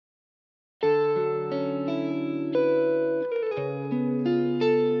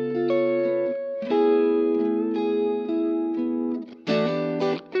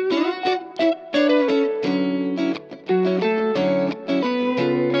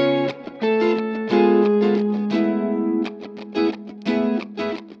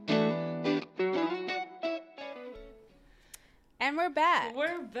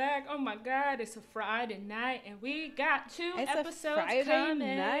back. Oh my God, it's a Friday night and we got two episodes Friday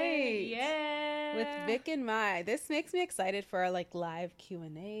coming. Night. Yeah. With Vic and Mai. This makes me excited for our live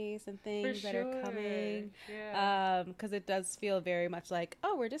Q&As and things that are coming. Yeah. Because it does feel very much like,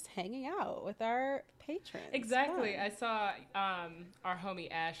 oh, we're just hanging out with our patrons. Exactly. Fun. I saw our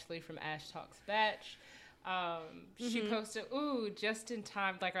homie Ashley from Ash Talks Batch. She posted, just in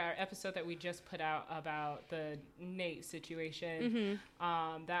time, like our episode that we just put out about the Nate situation,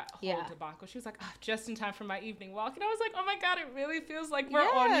 that whole debacle. She was like, just in time for my evening walk. And I was like, oh my God, it really feels like we're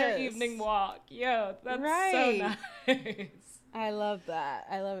on your evening walk. Yeah, that's so nice. I love that.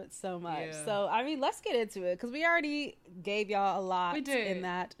 I love it so much. Yeah. So, I mean, let's get into it because we already gave y'all a lot in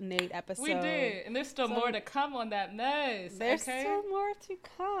that Nate episode. We did. And there's still more to come on that mess. There's still more to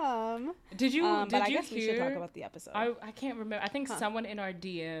come. Did you but I guess we should talk about the episode. I can't remember. I think someone in our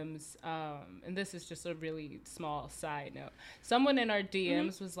DMs, and this is just a really small side note, someone in our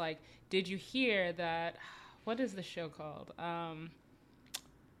DMs was like, did you hear that, what is the show called?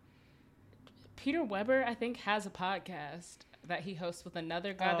 Peter Weber, I think, has a podcast that he hosts with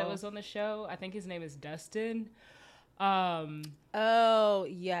another guy that was on the show. I think his name is Dustin. Oh,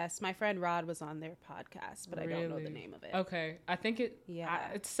 yes. My friend Rod was on their podcast, but really? I don't know the name of it. Okay. I think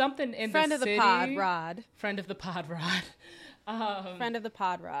it's something in Friend the of the city. pod, Rod. Friend of the pod, Rod. Friend of the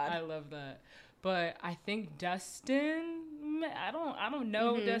pod, Rod. I love that. But I think Dustin, I don't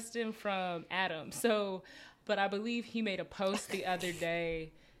know Dustin from Adam. So, but I believe he made a post the other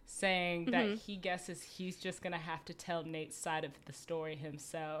day saying that he guesses he's just going to have to tell Nate's side of the story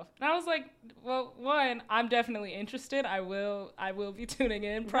himself. And I was like, well, one, I'm definitely interested. I will be tuning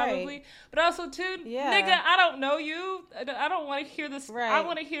in probably. Right. But also, two, nigga, I don't know you. I don't want to hear this. Right. I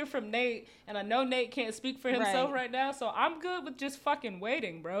want to hear from Nate. And I know Nate can't speak for himself right now. So I'm good with just fucking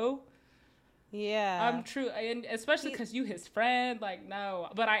waiting, bro. Yeah. I'm true. And especially because you his friend. Like, no.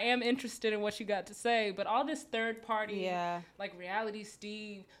 But I am interested in what you got to say. But all this third party, like Reality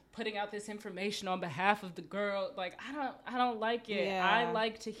Steve, putting out this information on behalf of the girl, like, I don't like it. Yeah. I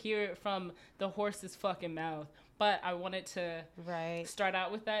like to hear it from the horse's fucking mouth. But I wanted to start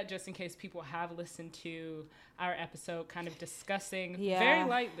out with that just in case people have listened to our episode kind of discussing very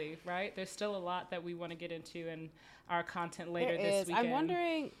lightly, right? There's still a lot that we want to get into in our content later this weekend. I'm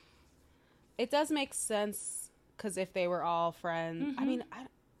wondering, it does make sense because if they were all friends, I mean,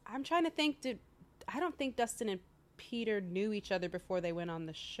 I'm trying to think, I don't think Dustin and Peter knew each other before they went on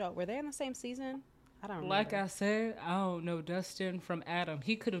the show. Were they in the same season? I don't know. Like I said, I don't know Dustin from Adam.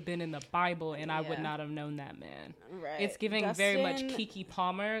 He could have been in the Bible and I would not have known that man. Right. It's giving Dustin, very much Keke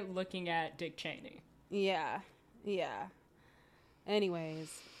Palmer looking at Dick Cheney. Yeah. Yeah.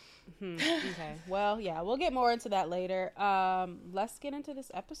 Anyways. Okay. Well, we'll get more into that later. Let's get into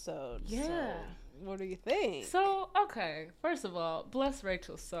this episode. Yeah. So, what do you think? So, okay. First of all, bless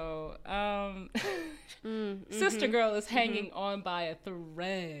Rachel. So, Sister Girl is hanging on by a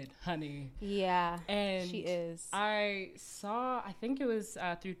thread, honey. Yeah, and she is. I think it was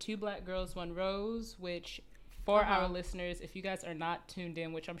through Two Black Girls, One Rose, which for our listeners, if you guys are not tuned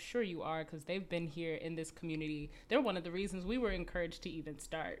in, which I'm sure you are because they've been here in this community, they're one of the reasons we were encouraged to even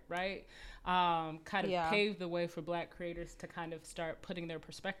start, right? Kind of pave the way for Black creators to kind of start putting their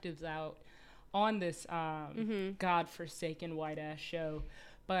perspectives out on this godforsaken white-ass show.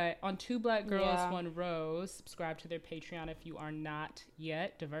 But on Two Black Girls, One Rose, subscribe to their Patreon if you are not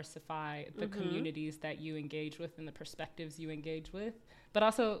yet. Diversify the communities that you engage with and the perspectives you engage with. But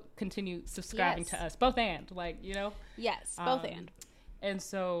also continue subscribing to us. Both and, Yes, both and. And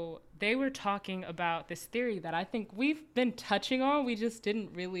so they were talking about this theory that I think we've been touching on. We just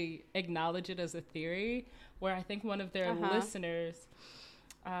didn't really acknowledge it as a theory, where I think one of their listeners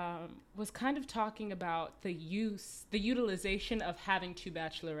was kind of talking about the utilization of having two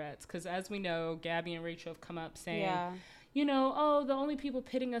bachelorettes. Because as we know, Gabby and Rachel have come up saying, the only people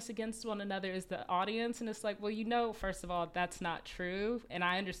pitting us against one another is the audience. And it's like, well, first of all, that's not true. And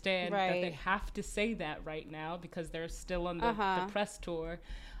I understand that they have to say that right now because they're still on the press tour.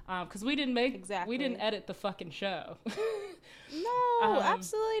 Because we didn't edit the fucking show. No,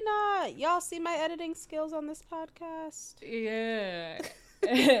 absolutely not. Y'all see my editing skills on this podcast? Yeah.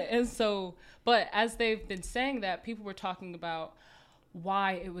 And so, but as they've been saying that, people were talking about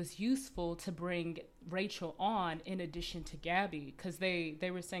why it was useful to bring Rachel on in addition to Gabby, because they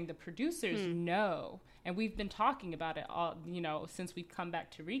were saying the producers know, and we've been talking about it all, since we've come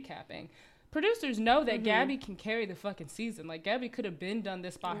back to recapping. Producers know that Gabby can carry the fucking season. Like, Gabby could have been done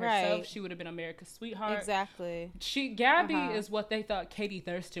this by herself. She would have been America's sweetheart. Exactly. Gabby is what they thought Katie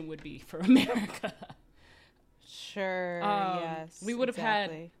Thurston would be for America. Sure, yes. We would have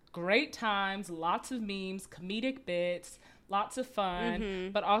had great times, lots of memes, comedic bits, lots of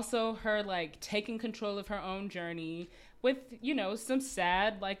fun, but also her like taking control of her own journey with, you know, some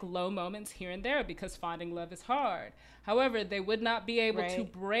sad like low moments here and there because finding love is hard. However, they would not be able to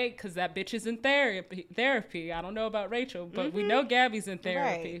break because that bitch is in therapy. I don't know about Rachel, but we know Gabby's in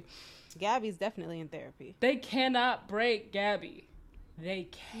therapy. Right. Gabby's definitely in therapy. They cannot break Gabby. They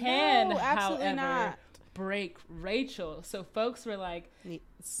can, however, not break Rachel. So folks were like...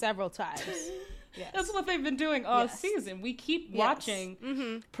 Several times. Yes. That's what they've been doing all season. We keep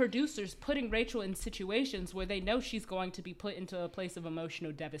watching producers putting Rachel in situations where they know she's going to be put into a place of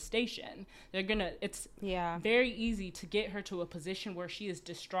emotional devastation. It's very easy to get her to a position where she is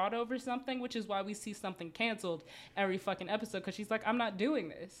distraught over something, which is why we see something canceled every fucking episode, because she's like, I'm not doing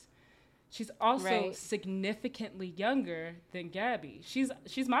this. She's also significantly younger than Gabby. She's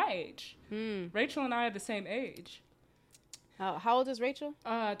my age. Rachel and I are the same age. How old is Rachel?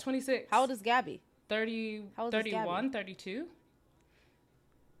 26. How old is Gabby? 30, How old 31, is Gabby? 32.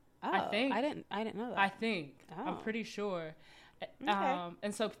 Oh, I think. I didn't know that. I think. Oh. I'm pretty sure. Okay.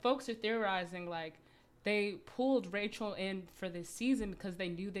 And so folks are theorizing like they pulled Rachel in for this season because they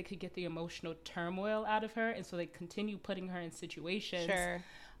knew they could get the emotional turmoil out of her, and so they continue putting her in situations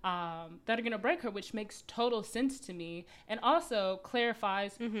that are going to break her, which makes total sense to me, and also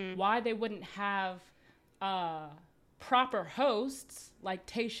clarifies why they wouldn't have proper hosts like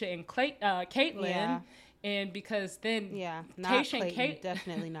Tayshia and Caitlyn, and because then not Tayshia Clayton, and Caitlyn,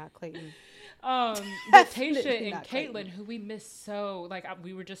 definitely not Clayton. But Tayshia and Caitlyn, who we miss so, like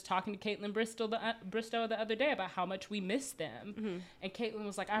we were just talking to Caitlyn Bristow the other day about how much we miss them, and Caitlyn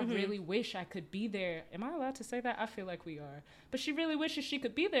was like, I really wish I could be there. Am I allowed to say that? I feel like we are, but she really wishes she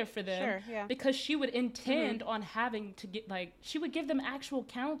could be there for them, because she would intend on having to get she would give them actual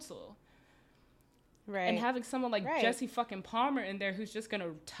counsel. Right. And having someone like Jesse fucking Palmer in there who's just going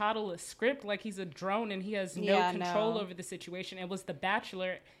to toddle a script like he's a drone and he has no control over the situation and was the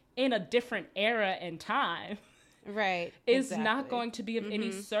Bachelor in a different era and time. Right. Is not going to be of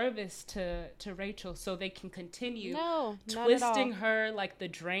any service to Rachel, so they can continue twisting her like the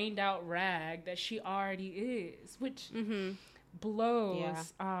drained out rag that she already is, which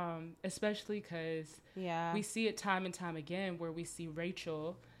blows, especially because we see it time and time again where we see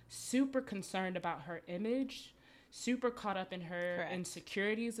Rachel super concerned about her image, super caught up in her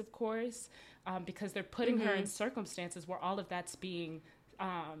insecurities, of course, because they're putting her in circumstances where all of that's being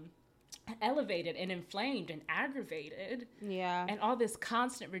elevated and inflamed and aggravated. Yeah. And all this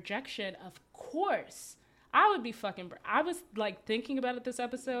constant rejection, of course. I would be fucking... I was, like, thinking about it this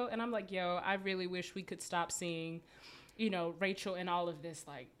episode, and I'm like, yo, I really wish we could stop seeing... you know, Rachel and all of this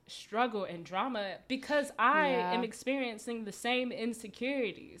like struggle and drama, because I am experiencing the same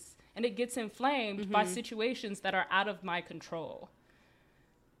insecurities, and it gets inflamed by situations that are out of my control.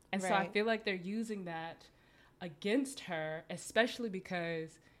 And so I feel like they're using that against her, especially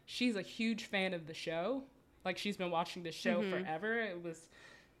because she's a huge fan of the show. Like, she's been watching the show forever. It was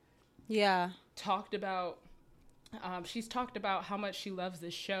talked about. She's talked about how much she loves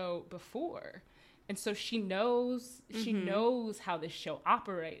this show before. And so she knows how this show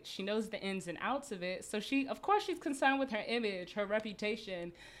operates. She knows the ins and outs of it. So of course she's concerned with her image, her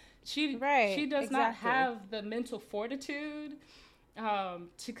reputation. She does not have the mental fortitude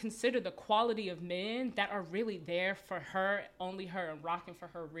to consider the quality of men that are really there for her, only her, and rocking for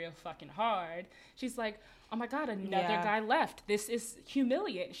her real fucking hard. She's like, oh my God, another guy left. This is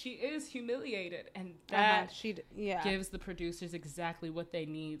humiliating. She is humiliated. And that gives the producers exactly what they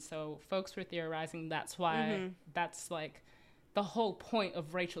need. So folks were theorizing that's why that's like the whole point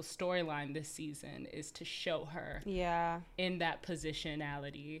of Rachel's storyline this season, is to show her in that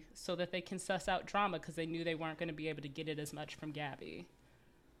positionality so that they can suss out drama, because they knew they weren't going to be able to get it as much from Gabby.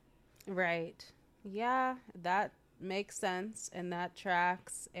 Right. Yeah, that makes sense, and that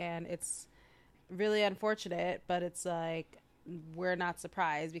tracks, and it's really unfortunate, but it's like we're not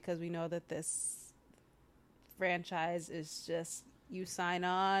surprised, because we know that this franchise is just, you sign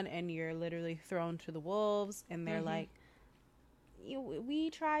on and you're literally thrown to the wolves, and they're like,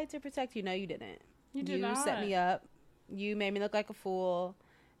 we tried to protect you. No, you didn't. You set me up. You made me look like a fool,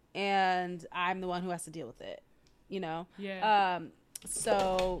 and I'm the one who has to deal with it, you know?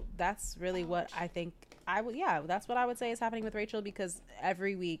 So that's really what I think that's what I would say is happening with Rachel, because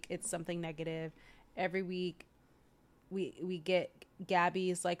every week it's something negative. Every week we get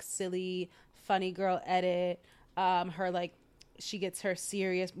Gabby's like silly funny girl edit, her like, she gets her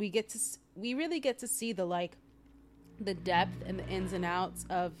serious. We really get to see the depth and the ins and outs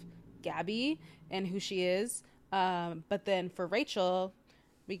of Gabby and who she is, but then for Rachel,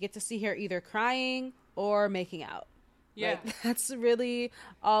 we get to see her either crying or making out. Like, that's really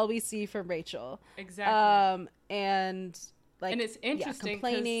all we see from Rachel. Exactly. And like, and it's interesting,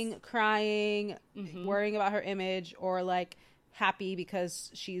 complaining, crying, worrying about her image, or like happy because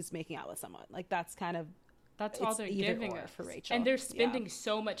she's making out with someone. Like that's all they're giving her for Rachel, and they're spending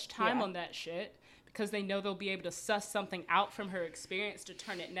so much time on that shit because they know they'll be able to suss something out from her experience to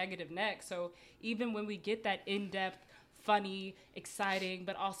turn it negative next. So even when we get that in-depth, funny, exciting,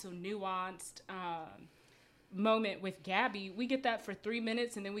 but also nuanced moment with Gabby, we get that for 3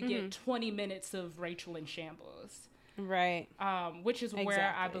 minutes, and then we get 20 minutes of Rachel in shambles. Right. Which is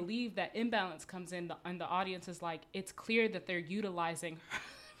where I believe that imbalance comes in, and the audience is like, it's clear that they're utilizing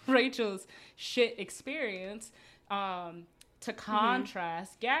Rachel's shit experience to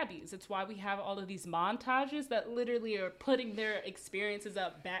contrast Gabby's. It's why we have all of these montages that literally are putting their experiences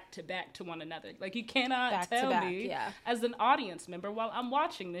up back to one another. Like, you cannot tell me as an audience member while I'm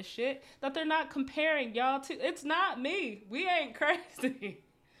watching this shit that they're not comparing y'all to. It's not me. We ain't crazy.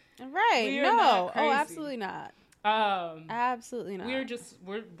 Right. No. Oh, absolutely not. Absolutely not.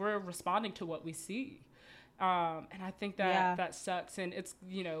 We're responding to what we see. And I think that sucks. And it's,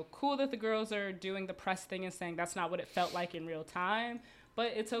 cool that the girls are doing the press thing and saying that's not what it felt like in real time.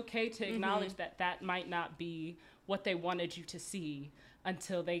 But it's okay to acknowledge that might not be what they wanted you to see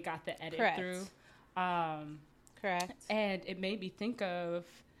until they got the edit through. Correct. And it made me think of,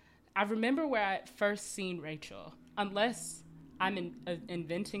 I remember where I first seen Rachel, unless I'm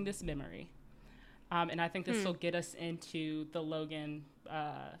inventing this memory. And I think this will get us into the Logan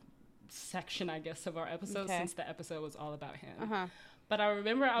section, I guess, of our episode, since the episode was all about him. But I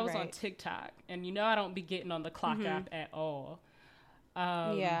remember I was on TikTok, and I don't be getting on the clock app at all.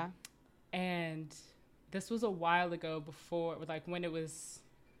 And this was a while ago, before, like, when it was,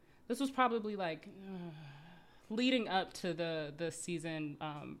 this was probably like leading up to the season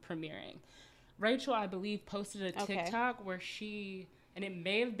premiering. Rachel, I believe, posted a TikTok where she, and it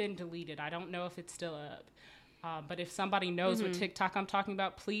may have been deleted, I don't know if it's still up, but if somebody knows what TikTok I'm talking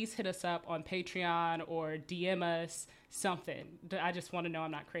about, please hit us up on Patreon or DM us something. I just want to know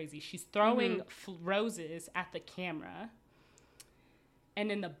I'm not crazy. She's throwing roses at the camera. And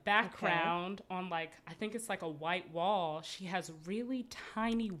in the background on, like, I think it's like a white wall, she has really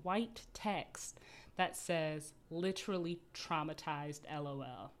tiny white text that says, literally traumatized,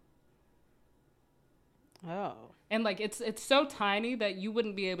 LOL. Oh. And, like, it's so tiny that you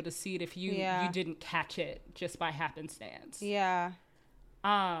wouldn't be able to see it if you didn't catch it just by happenstance. Yeah.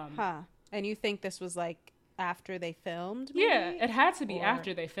 And you think this was, like, after they filmed, maybe? Yeah, it had to be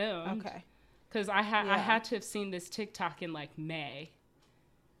after they filmed. Okay. Because I had to have seen this TikTok in, like, May.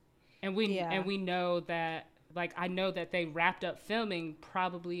 And we know that, like, I know that they wrapped up filming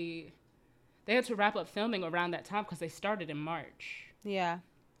they had to wrap up filming around that time because they started in March. Yeah.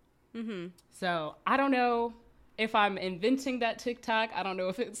 So I don't know if I'm inventing that TikTok. I don't know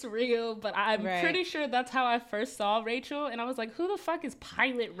if it's real, but I'm pretty sure that's how I first saw Rachel. And I was like, who the fuck is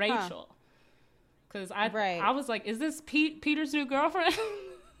Pilot Rachel? Because I was like, is this Peter's new girlfriend?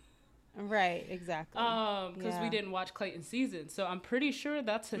 Right, exactly. Because we didn't watch Clayton's season. So I'm pretty sure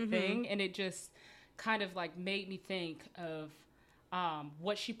that's a thing. And it just kind of like made me think of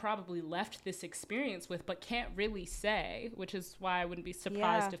what she probably left this experience with, but can't really say, which is why I wouldn't be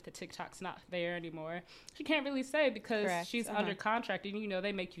surprised if the TikTok's not there anymore. She can't really say because she's under contract, and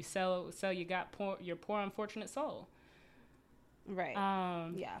they make you sell your poor unfortunate soul. Right.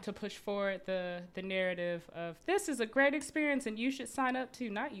 To push forward the narrative of this is a great experience and you should sign up to,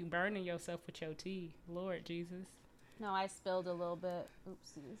 not you burning yourself with your tea. Lord Jesus. No, I spilled a little bit.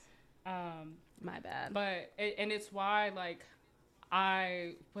 Oopsies. My bad. But it's why, like,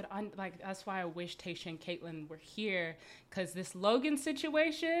 that's why I wish Tayshia and Caitlyn were here, because this Logan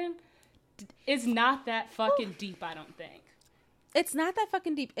situation is not that fucking deep, I don't think. It's not that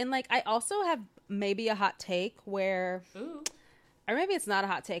fucking deep. And, like, I also have maybe a hot take where... Ooh. Or maybe it's not a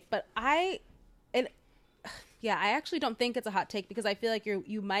hot take, but I actually don't think it's a hot take, because I feel like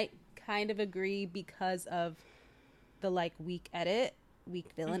you might kind of agree because of the, like, weak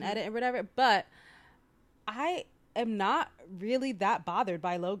villain edit or whatever, but I am not really that bothered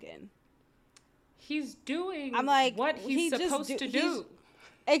by Logan. He's doing what he's supposed to do.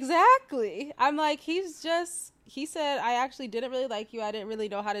 Exactly. I'm like, he said, I actually didn't really like you. I didn't really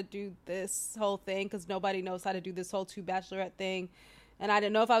know how to do this whole thing because nobody knows how to do this whole 2 Bachelorette thing. And I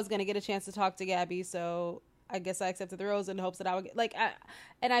didn't know if I was going to get a chance to talk to Gabby. So I guess I accepted the rose in hopes that I would get, like,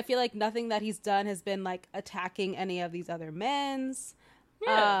 and I feel like nothing that he's done has been, like, attacking any of these other men's.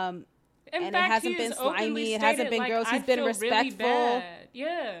 Yeah. And it hasn't been slimy. It hasn't been, like, gross. He's been respectful. Really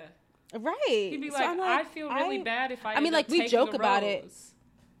yeah. Right. He'd be like, I feel really bad if I mean, like, we joke about it.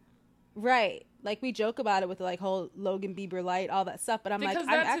 Right. Like, we joke about it with the, like, whole Logan Bieber light, all that stuff, but I'm because like,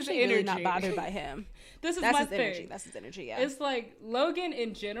 I'm actually really not bothered by him. That's my his thing. Energy. That's his energy, yeah. It's like, Logan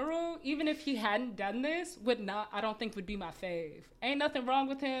in general, even if he hadn't done this, I don't think would be my fave. Ain't nothing wrong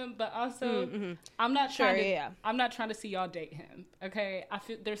with him, but also, I'm not trying to see y'all date him, okay? I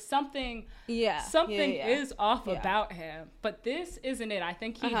feel there's something is off about him, but this isn't it. I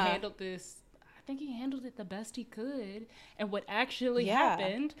think he handled this. I think he handled it the best he could. And what actually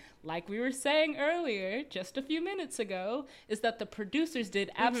happened, like we were saying earlier, just a few minutes ago, is that the producers did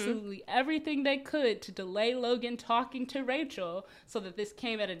absolutely everything they could to delay Logan talking to Rachel so that this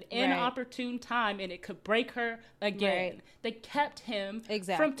came at an inopportune time and it could break her again. Right. They kept him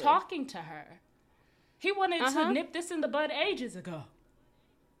from talking to her. He wanted to nip this in the bud ages ago.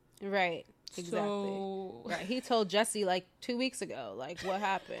 Right. Exactly. Right. He told Jesse like 2 weeks ago, like, what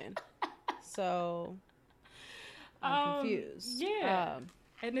happened? So I'm confused. Yeah.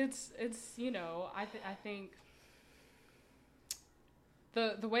 And it's you know, I think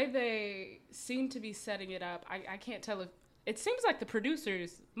the way they seem to be setting it up, I can't tell if it seems like the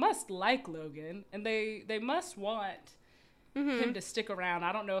producers must like Logan and they must want him to stick around.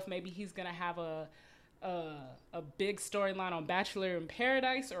 I don't know if maybe he's gonna have a big storyline on Bachelor in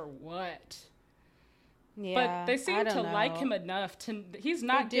Paradise or what. Yeah, but they seem to like him enough to. He's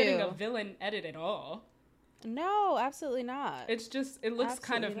not getting a villain edit at all. No, absolutely not. It's just, it looks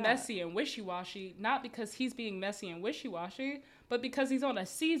kind of messy and wishy-washy, not because he's being messy and wishy-washy, but because he's on a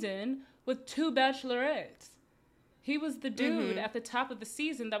season with 2 bachelorettes. He was the dude at the top of the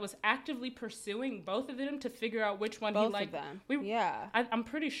season that was actively pursuing both of them to figure out which one he liked. Both of them. I'm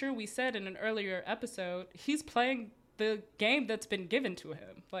pretty sure we said in an earlier episode, he's playing the game that's been given to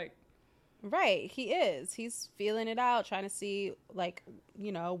him. Like, right, he is. He's feeling it out, trying to see, like,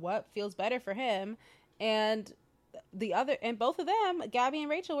 you know, what feels better for him. And both of them, Gabby and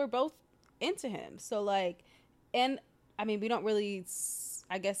Rachel, were both into him. So, like, and I mean, we don't really,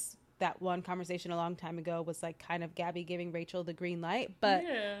 I guess that one conversation a long time ago was like kind of Gabby giving Rachel the green light. But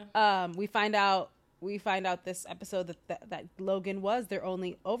we find out this episode that Logan was their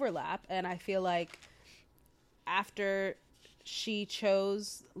only overlap. And I feel like after she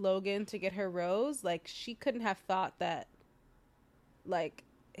chose Logan to get her rose, like, she couldn't have thought that, like,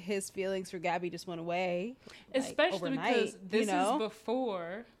 his feelings for Gabby just went away, like, especially overnight, because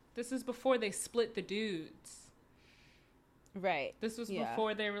this is before they split the dudes. Right. This was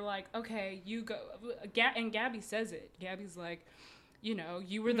before they were like, okay, you go. And Gabby says it. Gabby's like, you know,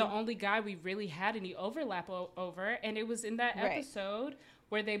 you were the only guy we really had any overlap over, and it was in that episode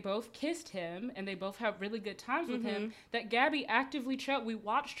where they both kissed him and they both had really good times with him, that Gabby actively chose. We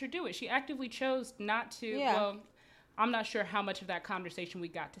watched her do it. She actively chose not to. Yeah. Well, I'm not sure how much of that conversation we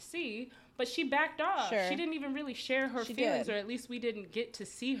got to see, but she backed off. Sure. She didn't even really share her feelings, or at least we didn't get to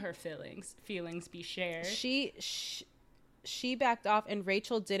see her feelings be shared. She backed off, and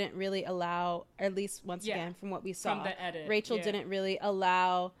Rachel didn't really allow, at least once again from what we saw, from the edit, Rachel didn't really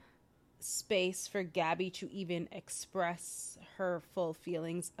allow space for Gabby to even express her full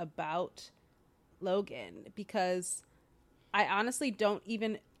feelings about Logan, because I honestly don't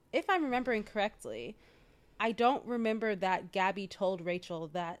even, if I'm remembering correctly, I don't remember that Gabby told Rachel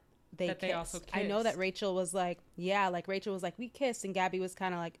that they kissed. They also kissed. I know that Rachel was like, Rachel was like, we kissed, and Gabby was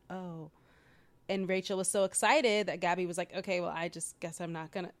kind of like, oh. And Rachel was so excited that Gabby was like, okay, well, I just guess I'm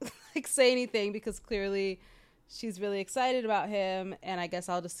not going to like say anything, because clearly she's really excited about him, and I guess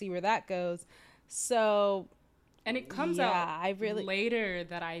I'll just see where that goes. So, and it comes out later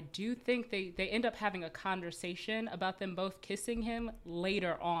that I do think they end up having a conversation about them both kissing him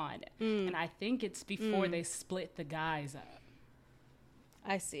later on. And I think it's before they split the guys up.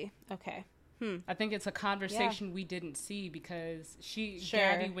 I see. Okay. I think it's a conversation we didn't see, because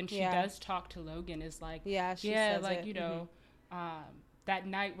Gabby, when she does talk to Logan, is like, she says like, you know, that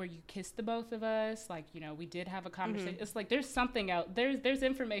night where you kissed the both of us, like, you know, we did have a conversation. It's like, there's something out there's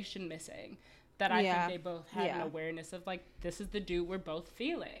information missing that I think they both had an awareness of, like, this is the dude we're both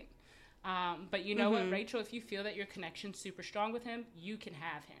feeling. But you know what, Rachel, if you feel that your connection's super strong with him, you can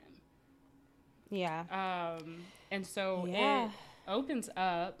have him. Yeah. And so it opens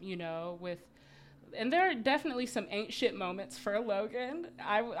up, you know, with, and there are definitely some ain't shit moments for Logan.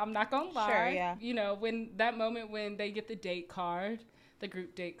 I'm not gonna lie. Sure, yeah. You know, when that moment when they get the date card, the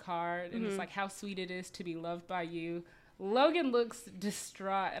group date card, and it's like how sweet it is to be loved by you. Logan looks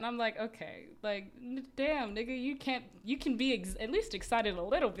distraught, and I'm like, okay, like, damn, nigga, you can be at least excited a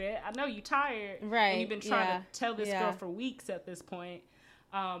little bit. I know you tired, right? And you've been trying to tell this girl for weeks at this point.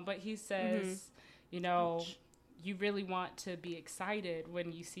 But he says, you know, you really want to be excited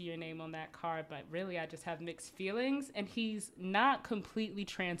when you see your name on that card, but really I just have mixed feelings. And he's not completely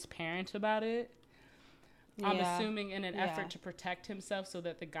transparent about it. Yeah. I'm assuming in an effort to protect himself so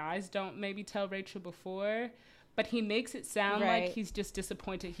that the guys don't maybe tell Rachel before. But he makes it sound like he's just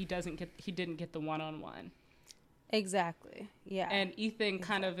disappointed he didn't get the one-on-one. Exactly. Yeah. And Ethan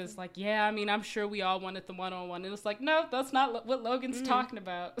kind of is like, yeah, I mean, I'm sure we all wanted the one-on-one. And it's like, no, that's not what Logan's talking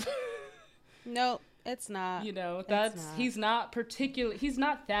about. Nope. It's not. You know, he's not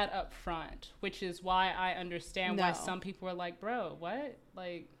that upfront, which is why I understand why some people are like, bro, what?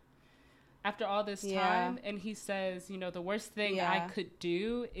 Like, after all this time, and he says, you know, the worst thing I could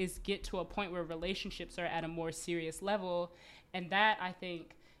do is get to a point where relationships are at a more serious level. And that, I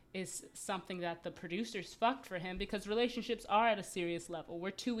think, is something that the producers fucked for him, because relationships are at a serious level.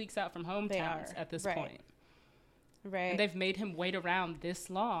 We're 2 weeks out from hometowns at this point. Right. And they've made him wait around this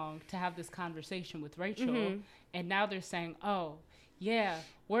long to have this conversation with Rachel. Mm-hmm. And now they're saying, oh, yeah,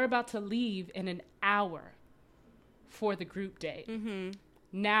 we're about to leave in an hour for the group date. Mm-hmm.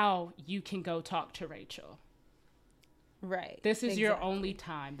 Now you can go talk to Rachel. Right. This is your only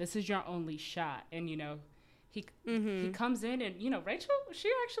time. This is your only shot. And, you know, he comes in and, you know, Rachel,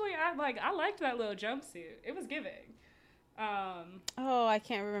 she actually, I liked that little jumpsuit. It was giving. I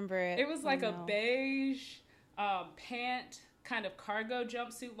can't remember it. It was like a beige pant kind of cargo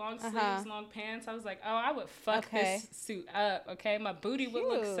jumpsuit, long sleeves, long pants. I was like, oh, I would fuck this suit up. Okay, my booty would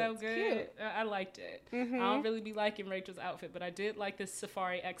look so good. I liked it. Mm-hmm. I don't really be liking Rachel's outfit, but I did like this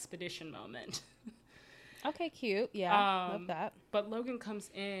safari expedition moment. Okay, cute. Yeah, love that. But Logan comes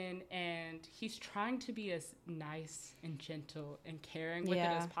in and he's trying to be as nice and gentle and caring with it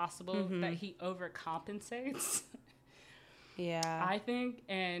as possible, that he overcompensates. I think.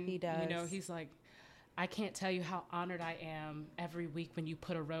 And he does. You know, he's like, I can't tell you how honored I am every week when you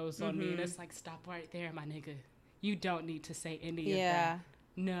put a rose on me. And it's like, stop right there, my nigga. You don't need to say any of that.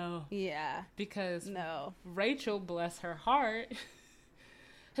 No. Yeah. Because Rachel, bless her heart,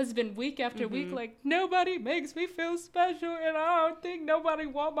 has been week after week like, nobody makes me feel special, and I don't think nobody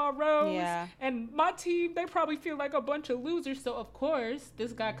want my rose. Yeah. And my team, they probably feel like a bunch of losers. So, of course,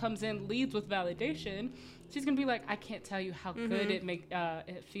 this guy comes in, leads with validation. She's going to be like, I can't tell you how good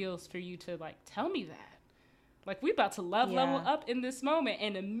it feels for you to, like, tell me that. Like, we about to level up in this moment.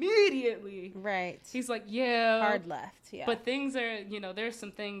 And immediately, he's like, hard left, but things are, you know, there's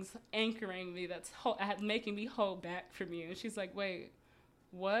some things anchoring me that's making me hold back from you. And she's like, wait,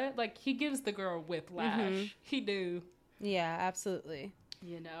 what? Like, he gives the girl whiplash. He do. Yeah, absolutely.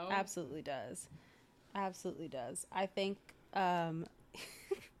 You know? Absolutely does. Absolutely does. I think, oh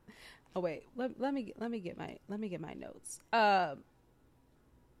wait, let me get my notes. Oh,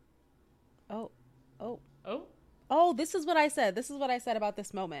 this is what I said. This is what I said about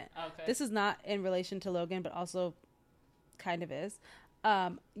this moment. Okay. This is not in relation to Logan, but also kind of is.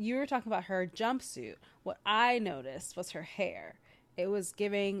 You were talking about her jumpsuit. What I noticed was her hair. It was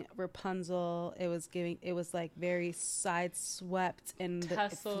giving Rapunzel. It was like very side swept and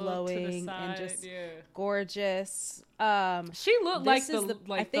flowing and just gorgeous. She looked like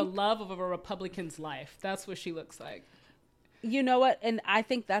the love of a Republican's life. That's what she looks like. You know what? And I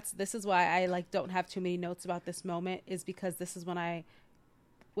think this is why I like don't have too many notes about this moment, is because this is when I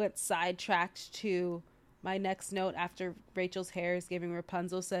went sidetracked to my next note after Rachel's hair is giving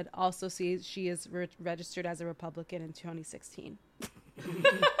Rapunzel, said also she is registered as a Republican in 2016.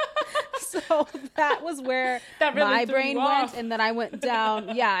 So that was where really my brain went, and then I went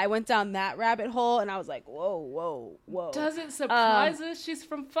down. I went down that rabbit hole, and I was like, whoa. Doesn't surprise us. She's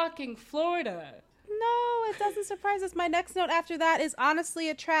from fucking Florida. No, it doesn't surprise us. My next note after that is honestly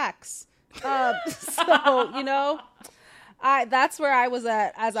it tracks. So, you know, that's where I was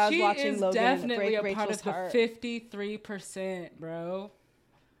at as I was watching Logan definitely break Rachel's heart. She is definitely a part of the 53%, bro.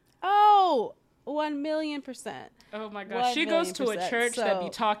 Oh, 1,000,000%. Oh my gosh, she goes to a church that be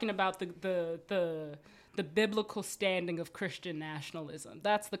talking about the biblical standing of Christian nationalism.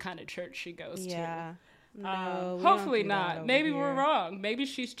 That's the kind of church she goes to. No, hopefully not. Maybe we're wrong. Maybe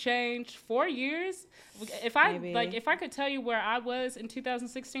she's changed 4 years. If I could tell you where I was in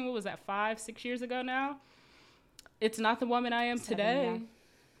 2016, what was that, 5-6 years ago now? It's not the woman I am today.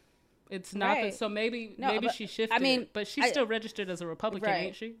 It's not. So maybe she shifted. I mean, but she's still registered as a Republican,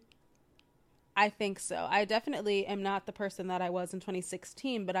 ain't she? I think so. I definitely am not the person that I was in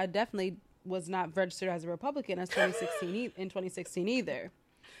 2016, but I definitely was not registered as a Republican in 2016 either.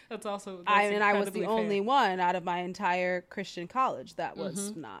 That's also. I was the only one out of my entire Christian college that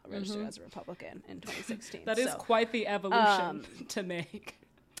was not registered as a Republican in 2016. That is quite the evolution to make.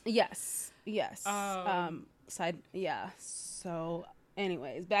 Yes. So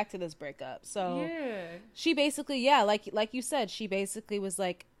anyways, back to this breakup. So yeah, she basically, like you said, she basically was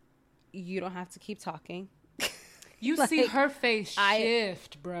like, you don't have to keep talking. you like, see her face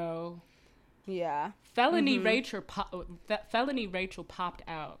shift, bro. Yeah. Felony Rachel popped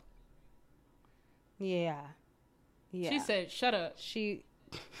out. Yeah. Yeah. She said, "Shut up."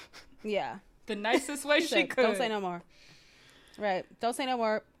 Yeah. The nicest way she could. Don't say no more. Right. Don't say no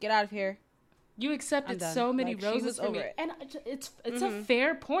more. Get out of here. You accepted so many roses from me. And it's a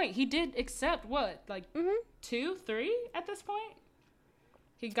fair point. He did accept what? Like 2, 3 at this point?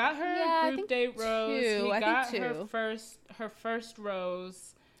 He got her group date rose. He got her first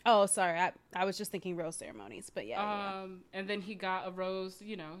rose. Oh, sorry. I was just thinking rose ceremonies, but yeah. And then he got a rose,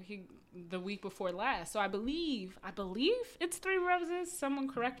 the week before last. So I believe it's 3 roses. Someone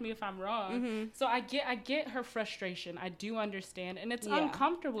correct me if I'm wrong. So I get her frustration. I do understand, and it's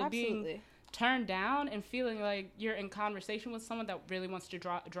uncomfortable being turned down and feeling like you're in conversation with someone that really wants to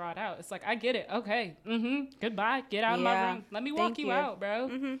draw it out. It's like, I get it. Okay. Goodbye. Get out of my room. Let me walk you out,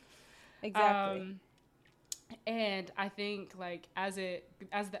 bro. Exactly. And I think, like, as the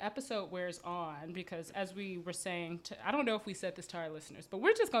episode wears on, because as we were saying, I don't know if we said this to our listeners, but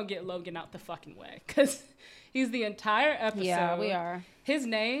we're just going to get Logan out the fucking way, because he's the entire episode. Yeah, we are. His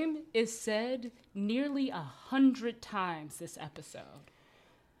name is said nearly 100 times this episode.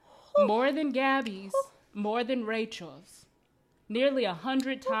 More than Gabby's, more than Rachel's. Nearly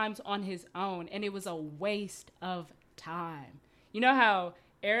 100 times on his own, and it was a waste of time. You know how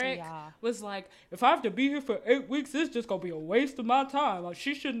Eric was like, if I have to be here for 8 weeks, it's just going to be a waste of my time. Like,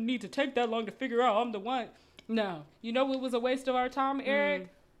 she shouldn't need to take that long to figure out I'm the one. No. You know what was a waste of our time, Eric?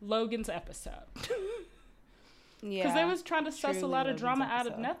 Logan's episode. Because they was trying to suss a lot of drama out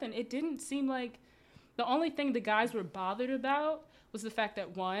of nothing. It didn't seem like the only thing the guys were bothered about was the fact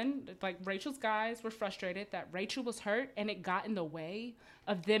that, one, like, Rachel's guys were frustrated that Rachel was hurt, and it got in the way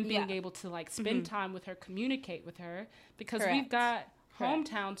of them being able to, like, spend time with her, communicate with her, because we've got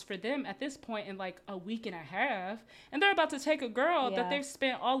hometowns for them at this point in, like, a week and a half, and they're about to take a girl that they've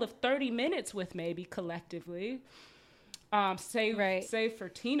spent all of 30 minutes with, maybe, collectively, save for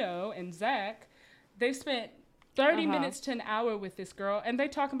Tino and Zach. They've spent 30 minutes to an hour with this girl, and they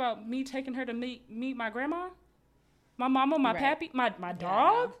talking about me taking her to meet my grandma, my mama, my pappy, my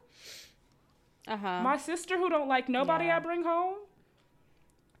dog, my sister who don't like nobody I bring home.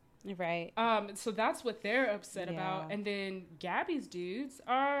 Right. So that's what they're upset about. And then Gabby's dudes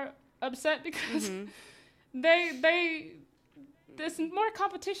are upset because there's more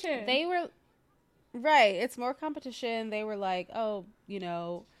competition. They were right. It's more competition. They were like, oh,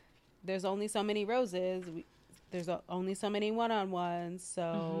 there's only so many roses. There's only so many one-on-ones.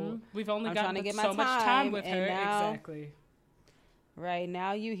 So we've only got so much time with her. Now, exactly. Right.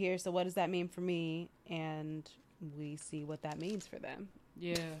 Now you here. So what does that mean for me? And we see what that means for them.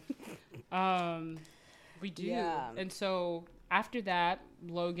 Yeah. We do. Yeah. And so after that,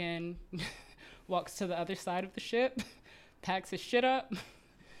 Logan walks to the other side of the ship, packs his shit up.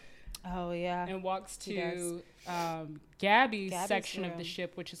 Oh, yeah. And walks to Gabby's section of the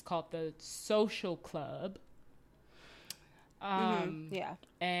ship, which is called the Social Club.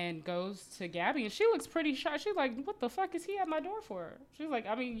 And goes to Gabby, and she looks pretty shocked. She's like, "What the fuck is he at my door for?" She's like,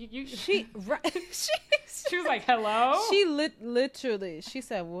 "I mean, she was like, hello." She literally. She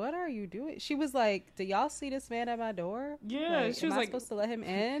said, "What are you doing?" She was like, "Do y'all see this man at my door?" Yeah, she was like, supposed to let him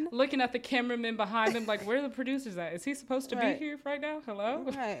in? Looking at the cameraman behind him, like, where are the producers at? Is he supposed to be here right now? Hello?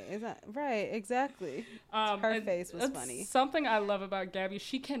 Right, exactly. Her face was funny. Something I love about Gabby,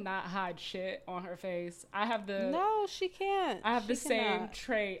 she cannot hide shit on her face. No, she can't. I have the same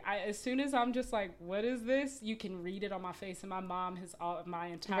trait. As soon as I'm just like, what is this? You can read it on my face. And my mom my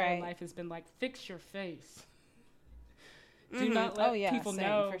entire life has been like, fix your face. Do not let people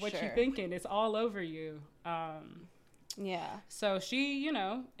know what you're thinking. It's all over you. So she,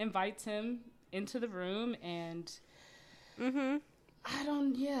 invites him into the room, and I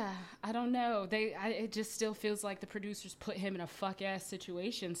don't know. It just still feels like the producers put him in a fuck ass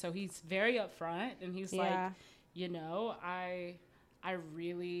situation. So he's very upfront, and he's like, I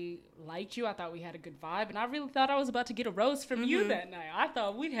really liked you. I thought we had a good vibe, and I really thought I was about to get a rose from you that night. I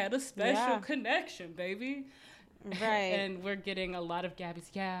thought we had a special connection, baby. Right. And we're getting a lot of Gabby's,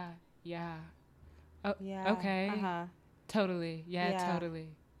 oh, okay. Totally. Totally.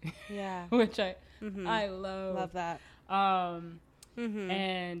 Yeah. Which I love. Love that.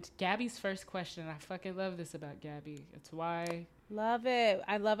 And Gabby's first question, I fucking love this about Gabby. It's why... Love it.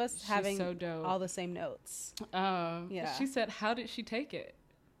 I love us having so dope. All the same notes. She said, how did she take it?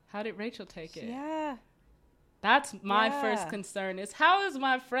 How did Rachel take it? Yeah. That's my first concern is, how is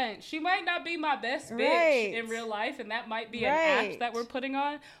my friend? She might not be my best bitch in real life, and that might be an act that we're putting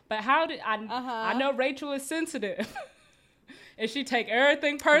on. But how did I know Rachel is sensitive. And she take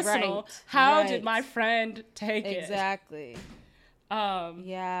everything personal. How did my friend take it? Exactly.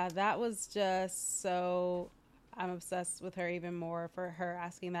 Yeah, that was just so... I'm obsessed with her even more for her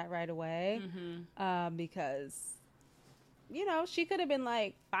asking that right away. Because... you know, she could have been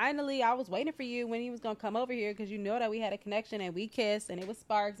like, finally, I was waiting for you when he was going to come over here because you know that we had a connection and we kissed and it was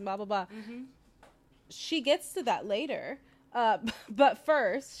sparks and blah, blah, blah. She gets to that later. But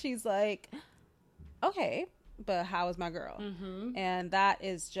first, she's like, okay, but how is my girl? And that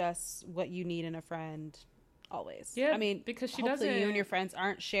is just what you need in a friend always. Yeah, I mean, because she hopefully you and your friends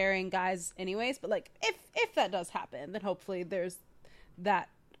aren't sharing guys anyways. But, like, if that does happen, then hopefully there's that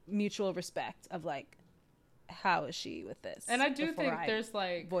mutual respect of, like, how is she with this? And I do think there's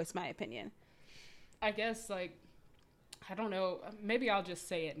like voice my opinion. I guess like I don't know, maybe I'll just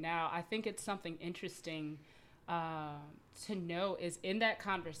say it now. I think it's something interesting to know is in that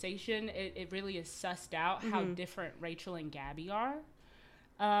conversation it really is sussed out how different Rachel and Gabby are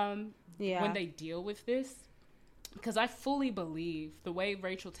when they deal with this. Because I fully believe the way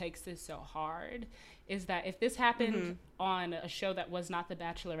Rachel takes this so hard is that if this happened on a show that was not The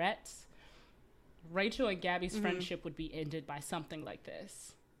Bachelorette, Rachel and Gabby's friendship would be ended by something like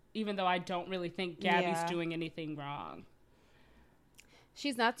this, even though I don't really think Gabby's doing anything wrong.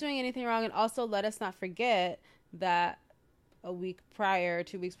 She's not doing anything wrong. And also, let us not forget that a week prior,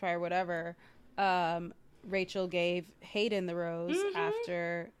 2 weeks prior, whatever, Rachel gave Hayden the rose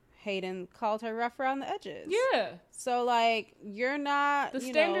after Hayden called her rough around the edges. Yeah. So, like, you're not... The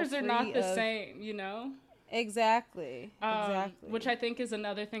standards are not the same, you know? Exactly. Which I think is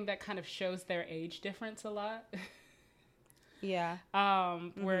another thing that kind of shows their age difference a lot. Yeah.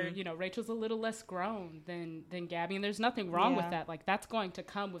 Where, you know, Rachel's a little less grown than Gabby, and there's nothing wrong with that. Like, that's going to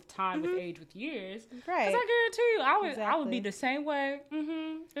come with time, with age, with years. Right. Because I guarantee you, I would be the same way.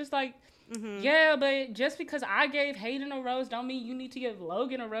 It's like, yeah, but just because I gave Hayden a rose don't mean you need to give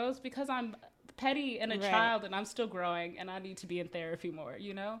Logan a rose because I'm petty and a child and I'm still growing and I need to be in therapy more,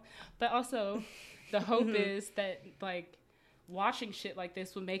 you know? But also... the hope is that, like, watching shit like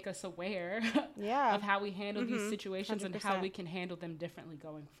this will make us aware of how we handle these situations 100%. And how we can handle them differently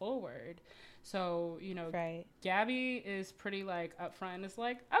going forward. So, you know, Gabby is pretty, like, upfront and is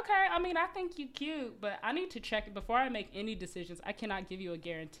like, okay, I mean, I think you cute, but I need to check it. Before I make any decisions, I cannot give you a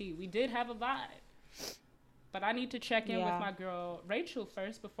guarantee. We did have a vibe. But I need to check in with my girl Rachel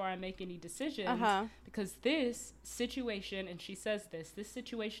first before I make any decisions. Because this situation, and she says this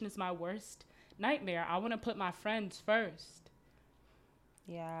situation is my worst nightmare. I want to put my friends first.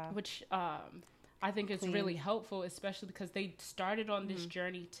 Yeah. Which I think is really helpful, especially because they started on this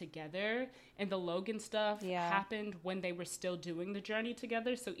journey together, and the Logan stuff happened when they were still doing the journey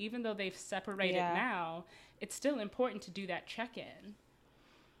together. So even though they've separated now, it's still important to do that check-in.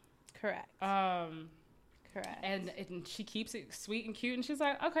 Correct. Correct. And she keeps it sweet and cute, and she's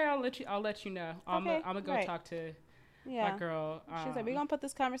like, okay, I'll let you know. I'm gonna go talk to my girl. She's like, we're gonna put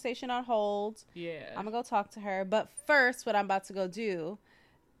this conversation on hold. Yeah. I'm gonna go talk to her. But first, what I'm about to go do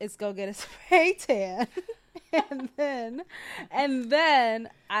is go get a spray tan. and then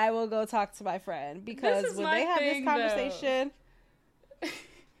I will go talk to my friend. Because when they have this conversation.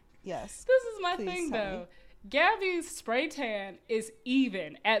 Yes. This is my thing though. Gabby's spray tan is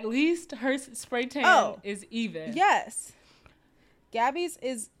even. At least her spray tan is even. Yes. Gabby's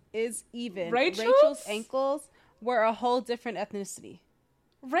is even. Rachel's ankles were a whole different ethnicity.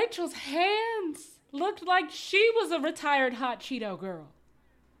 Rachel's hands looked like she was a retired hot Cheeto girl.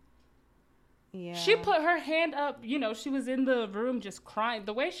 Yeah. She put her hand up, you know, she was in the room just crying.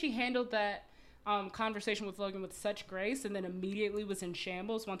 The way she handled that conversation with Logan with such grace, and then immediately was in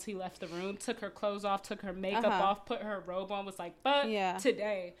shambles once he left the room, took her clothes off, took her makeup off, put her robe on, was like, but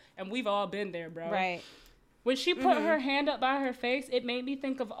today. And we've all been there, bro. Right. When she put her hand up by her face, it made me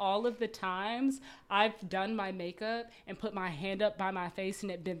think of all of the times I've done my makeup and put my hand up by my face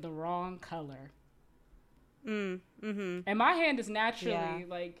and it been the wrong color. And my hand is naturally,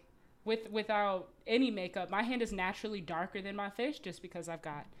 like, without any makeup, my hand is naturally darker than my face just because I've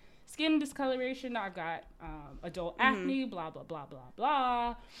got skin discoloration, I've got adult acne, blah, blah, blah, blah,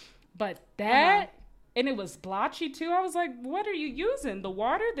 blah. But that... And it was blotchy too. I was like, what are you using? The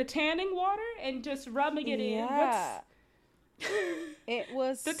water? The tanning water? And just rubbing it in? It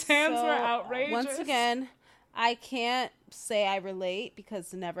was the tans were outrageous. Once again, I can't say I relate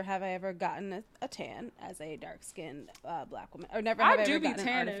because never have I ever gotten a tan as a dark-skinned black woman, or never have I ever gotten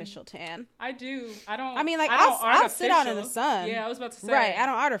an artificial tan. I do. I don't. I mean, like, I'll sit out in the sun. Yeah, I was about to say. Right, I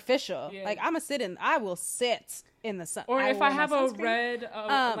don't artificial. Yeah. Like, I will sit in the sun. Or if I have a red,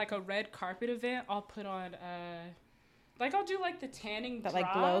 like a red carpet event, I'll put on, like, I'll do, like, the tanning drops.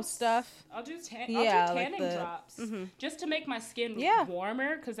 Like, glow stuff? I'll do tanning like drops. Just to make my skin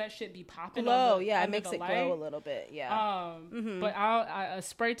warmer, because that shit be popping. Glow, it makes it glow a little bit, But a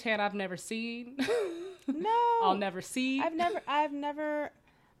spray tan I've never seen. No. I'll never see.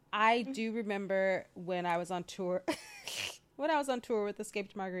 I do remember when I was on tour, with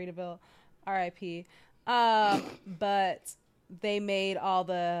Escape to Margaritaville, R.I.P., but they made all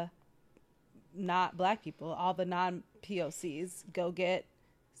the not black people, all the non-POCs go get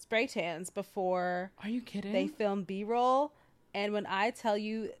spray tans before. Are you kidding? They filmed B-roll, and when I tell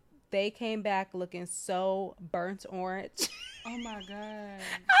you they came back looking so burnt orange. Oh my God.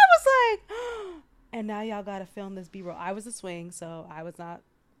 I was like, and now y'all gotta film this B-roll. I was a swing, so I was not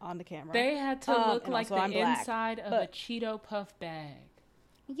on the camera. They had to look like the inside of a Cheeto Puff bag.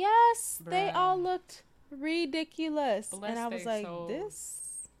 Yes, Bruh. They all looked ridiculous. Bless, and I was like, soul.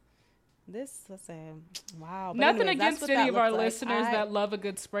 this, let's say, wow. But nothing anyways, against any of our listeners that love a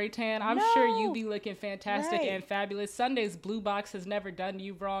good spray tan. I'm sure you be looking fantastic and fabulous. Sunday's Blue Box has never done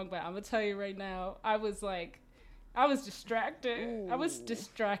you wrong, but I'm going to tell you right now, I was distracted. Ooh. I was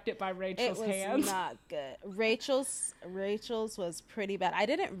distracted by Rachel's hands. It was not good. Rachel's was pretty bad. I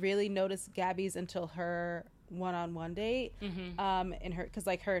didn't really notice Gabby's until her one-on-one date. In her, because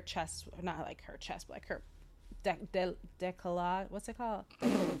like her chest, not like her chest, but like her decollage. What's it called?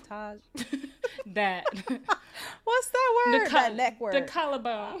 Decolletage. That. What's that word? That neck word. The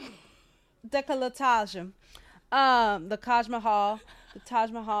collarbone. Decolletage. The Taj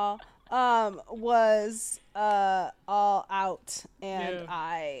Mahal. Was all out, and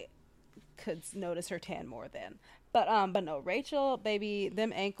I could notice her tan more then. But no, Rachel, baby,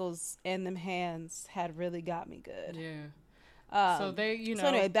 them ankles and them hands had really got me good. Yeah. So they, you know. So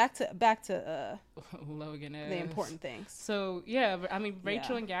anyway, back to Logan. The important things. So yeah, I mean,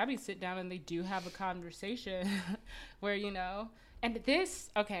 Rachel and Gabby sit down and they do have a conversation where, you know. And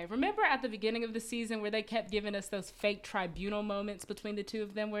this, okay, remember at the beginning of the season where they kept giving us those fake tribunal moments between the two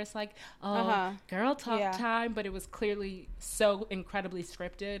of them where it's like, girl talk time, but it was clearly so incredibly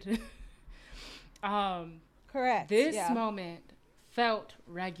scripted. Correct. This moment felt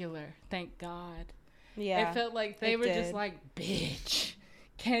regular, thank God. Yeah. It felt like they were just like, bitch,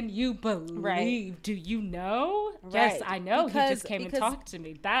 can you believe? Right. Do you know? Right. Yes, I know. He just came and talked to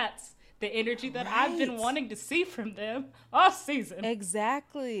me. That's the energy that I've been wanting to see from them all season.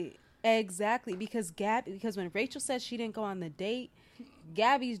 Exactly. Because when Rachel said she didn't go on the date,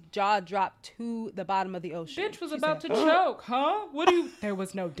 Gabby's jaw dropped to the bottom of the ocean. Bitch was about to choke, huh? There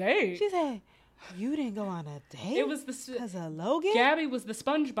was no date. She said, you didn't go on a date? It was because of Logan? Gabby was the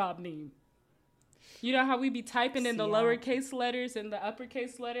SpongeBob meme. You know how we be typing in the lowercase letters and the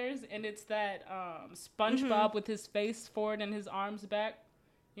uppercase letters, and it's that SpongeBob with his face forward and his arms back?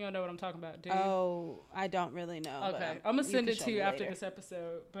 You don't know what I'm talking about, dude. Oh, I don't really know. Okay, I'm gonna send it to you after this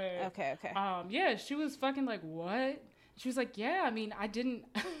episode. But okay. Yeah, she was fucking like, what? She was like, yeah. I mean, I didn't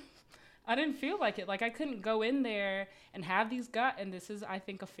feel like it. Like I couldn't go in there and have these guys. And this is, I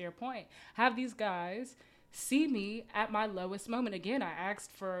think, a fair point. Have these guys see me at my lowest moment. Again, I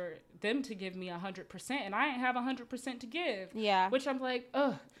asked for them to give me 100%, and I ain't have 100% to give. Yeah. Which I'm like,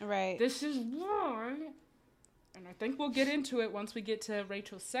 ugh. Right. This is wrong. And I think we'll get into it once we get to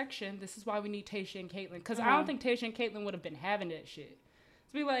Rachel's section. This is why we need Tayshia and Caitlyn. Because I don't think Tayshia and Caitlyn would have been having that shit.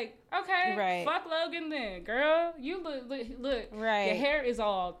 To be like, okay, fuck Logan then, girl. You look. Right. Your hair is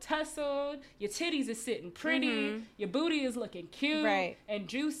all tussled. Your titties is sitting pretty. Your booty is looking cute and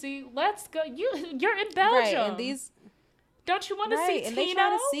juicy. Let's go. You're in Belgium. Right. And these. Don't you want to see Tino? And they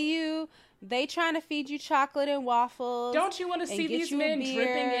trying to see you. They trying to feed you chocolate and waffles. Don't you want to see these men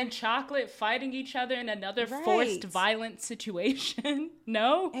dripping in chocolate, fighting each other in another forced violent situation?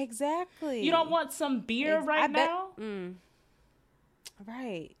 No? Exactly. You don't want some beer now?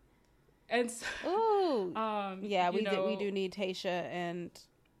 Right. And so, we do need Tayshia and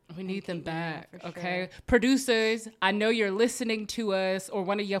we need them back, okay? Sure. Producers, I know you're listening to us, or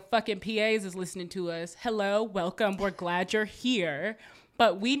one of your fucking PAs is listening to us. Hello, welcome. We're glad you're here.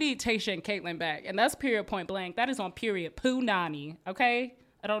 But we need Tayshia and Caitlyn back. And that's period point blank. That is on period poo nani, okay?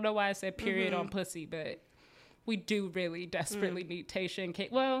 I don't know why I said period on pussy, but we do really desperately need Tayshia and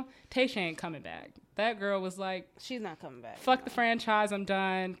Caitlyn. Well, Tayshia ain't coming back. That girl was like, she's not coming back. Fuck the franchise, I'm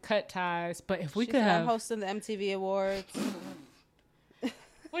done. Cut ties. But if we could have hosting the MTV Awards.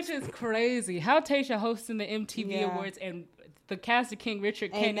 Which is crazy. How Tayshia hosting the MTV Awards and the cast of King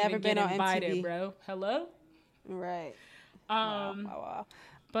Richard can't even get invited, bro. Hello? Right. Wow.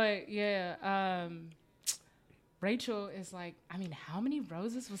 But yeah, Rachel is like, I mean, how many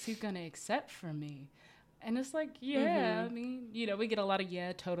roses was he gonna accept from me? And it's like, I mean, you know, we get a lot of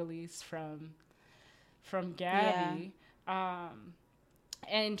totallys from Gabby. Yeah.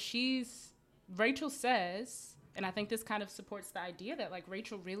 And Rachel says, and I think this kind of supports the idea that like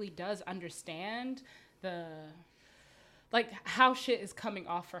Rachel really does understand how shit is coming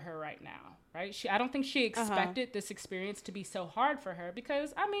off for her right now, right? I don't think she expected this experience to be so hard for her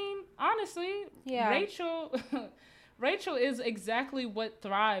because, I mean, honestly, Rachel is exactly what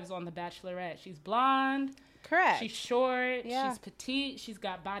thrives on The Bachelorette. She's blonde. Correct. She's short. Yeah. She's petite. She's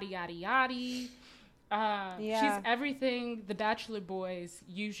got body yada yada. She's everything the Bachelor boys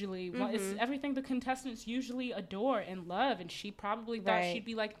usually want. It's everything the contestants usually adore and love. And she probably thought she'd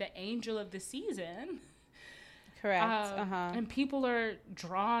be like the angel of the season. Correct. And people are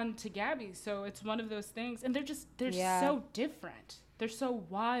drawn to Gabby. So it's one of those things. And they're so different. They're so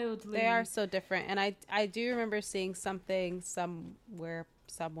wildly. They are so different. And I do remember seeing something somewhere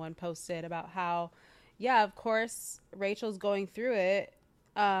someone posted about how, of course, Rachel's going through it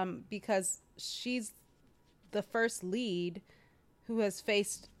because she's the first lead who has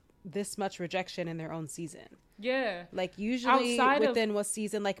faced this much rejection in their own season. Yeah. Like usually within what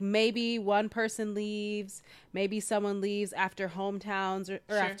season, like maybe one person leaves, maybe someone leaves after hometowns or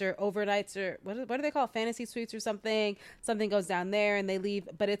after overnights or what do they call it? Fantasy suites or something. Something goes down there and they leave.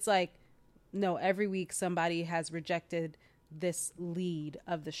 But it's like, no, every week somebody has rejected this lead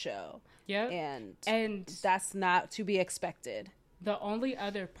of the show. Yeah. And that's not to be expected. The only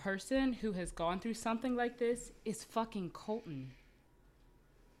other person who has gone through something like this is fucking Colton.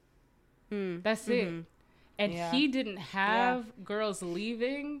 That's it. And he didn't have girls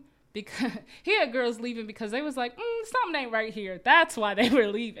leaving because he had girls leaving because they was like, something ain't right here. That's why they were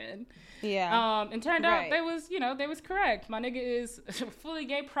leaving. Yeah. And turned out they was correct. My nigga is fully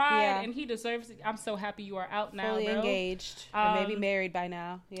gay pride and he deserves it. I'm so happy you are out now, fully engaged. Or maybe married by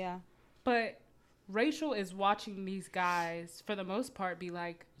now. Yeah. But Rachel is watching these guys for the most part be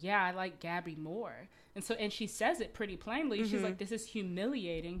like, I like Gabby more. And she says it pretty plainly. She's like, this is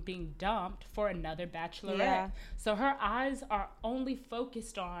humiliating being dumped for another Bachelorette. Yeah. So her eyes are only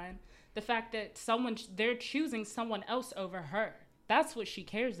focused on the fact that they're choosing someone else over her. That's what she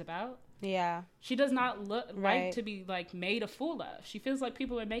cares about. Yeah. She does not like to be like made a fool of. She feels like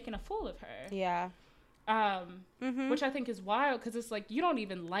people are making a fool of her. Yeah. Which I think is wild because it's like,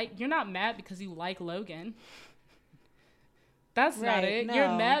 you're not mad because you like Logan. That's not it. No.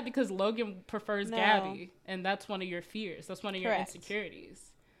 You're mad because Logan prefers Gabby, and that's one of your fears. That's one of your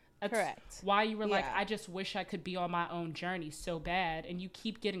insecurities. That's why you were like, I just wish I could be on my own journey so bad. And you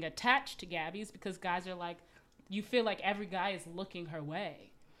keep getting attached to Gabby's because guys are like, you feel like every guy is looking her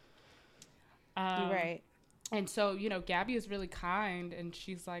way. And so, Gabby is really kind, and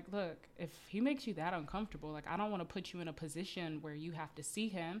she's like, look, if he makes you that uncomfortable, like, I don't want to put you in a position where you have to see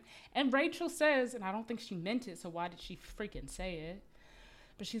him. And Rachel says, and I don't think she meant it, so why did she freaking say it?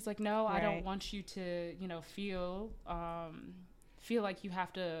 But she's like, no, I don't want you to, feel like you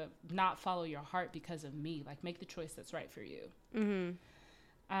have to not follow your heart because of me. Like, make the choice that's right for you.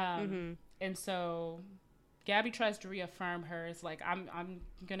 And so Gabby tries to reaffirm her. It's like, I'm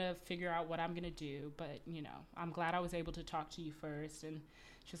going to figure out what I'm going to do. But, I'm glad I was able to talk to you first. And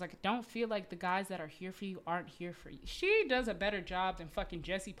she's like, don't feel like the guys that are here for you aren't here for you. She does a better job than fucking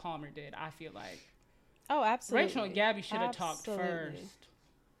Jesse Palmer did, I feel like. Oh, absolutely. Rachel and Gabby should have talked first.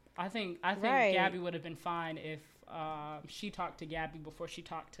 I think Gabby would have been fine if she talked to Gabby before she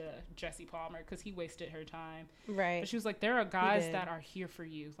talked to Jesse Palmer because he wasted her time. Right. But she was like, there are guys that are here for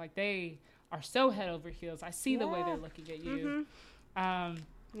you. Like, they are so head over heels. I see the way they're looking at you.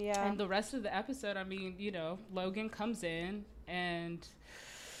 And the rest of the episode, I mean, Logan comes in and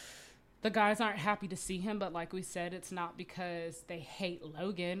the guys aren't happy to see him, but like we said, it's not because they hate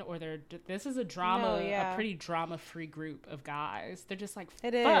Logan or this is a pretty drama-free group of guys. They're just like,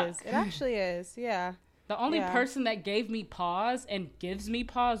 it is. It actually is. Yeah. The only person that gave me pause and gives me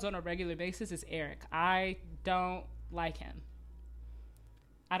pause on a regular basis is Eric. I don't like him.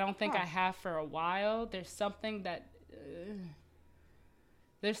 I don't think I have for a while. There's something that...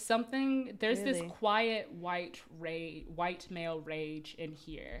 there's this quiet white male rage in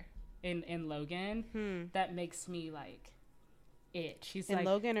here, in Logan, that makes me, like, itch. He's in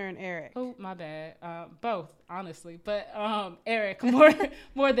Logan or in Eric? Oh, my bad. Both, honestly. But Eric,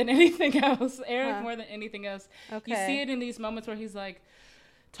 more than anything else. Eric, more than anything else. Okay. You see it in these moments where he's like,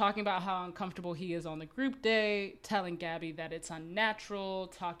 talking about how uncomfortable he is on the group date, telling Gabby that it's unnatural,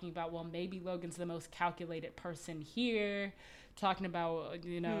 talking about, well, maybe Logan's the most calculated person here, talking about,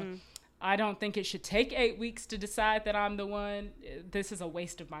 you know, I don't think it should take 8 weeks to decide that I'm the one. This is a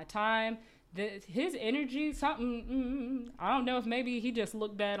waste of my time. His energy, something, I don't know if maybe he just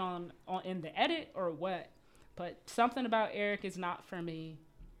looked bad on in the edit or what, but something about Eric is not for me.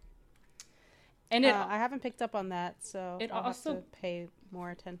 And I haven't picked up on that, so I'll also have to pay more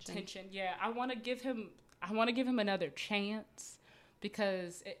attention. Yeah, I want to give him another chance,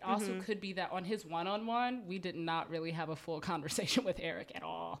 because it also could be that on his one-on-one, we did not really have a full conversation with Eric at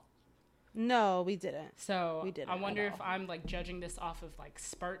all. No, we didn't. So we didn't I wonder if I'm like judging this off of like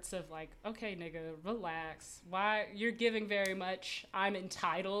spurts of like, okay, nigga, relax. Why you're giving very much? I'm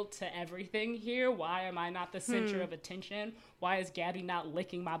entitled to everything here. Why am I not the center of attention? Why is Gabby not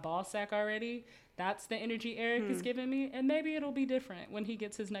licking my ball sack already? That's the energy Eric is giving me, and maybe it'll be different when he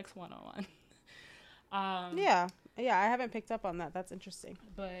gets his next one-on-one. Yeah, I haven't picked up on that. That's interesting.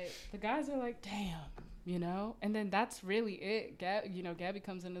 But the guys are like, damn. You know, and then that's really it. Gabby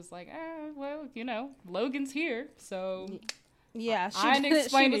comes in and is like, well, you know, Logan's here, so yeah, I ain't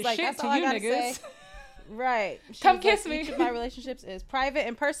explaining like, shit to you niggas. Right. Come kiss me. Each of my relationships is private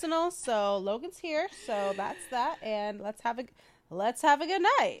and personal, so Logan's here, so that's that, and let's have a good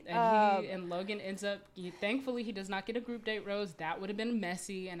night. And Logan ends up. Thankfully, he does not get a group date rose. That would have been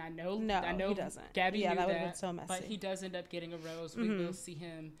messy, and I know he doesn't. Gabby knew that would have been so messy. But he does end up getting a rose. We will see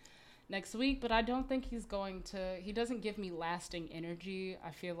him next week, but I don't think he's going to. He doesn't give me lasting energy.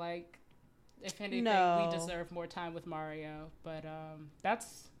 I feel like, if anything, we deserve more time with Mario. But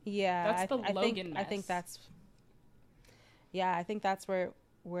that's the Logan mess. I think that's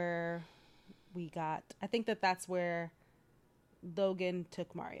where we got. I think that's where Logan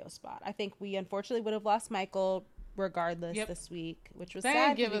took Mario's spot. I think we unfortunately would have lost Michael regardless this week, which was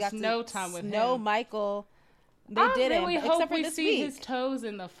sad. Give us no time with him. No Michael. They didn't. I really hope we see week. his toes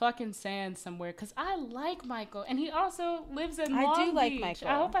in the fucking sand somewhere, because I like Michael, and he also lives in Long Beach. I do like Michael.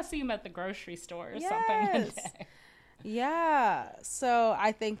 I hope I see him at the grocery store or something one day. Yeah. So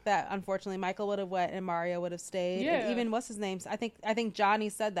I think that unfortunately Michael would have went and Mario would have stayed. Yeah. And even what's his name? I think Johnny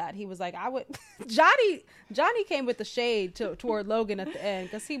said that. He was like, I would. Johnny came with the shade toward Logan at the end,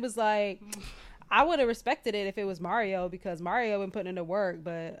 because he was like, I would have respected it if it was Mario, because Mario been putting into work,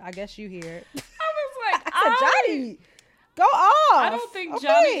 but I guess you hear it. Johnny, go off. I don't think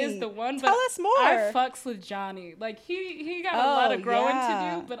Johnny is the one, but tell us more. I fucks with Johnny. Like he got a lot of growing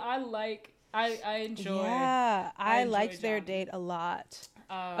to do, but I enjoy. Yeah, I liked Johnny. their date a lot.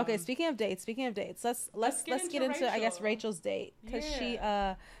 Okay, speaking of dates, let's get into I guess Rachel's date, because she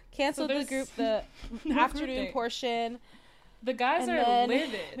canceled the group the afternoon portion. The guys are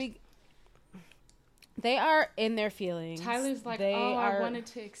livid. They are in their feelings. Tyler's like, I wanted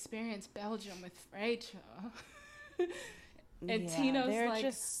to experience Belgium with Rachel. And Tino's like,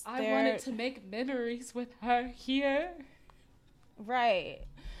 I wanted to make memories with her here. Right.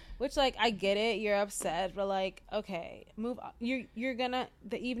 Which, like, I get it. You're upset. But, like, okay, move on. You're gonna,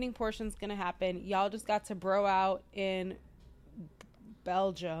 the evening portion's gonna happen. Y'all just got to bro out in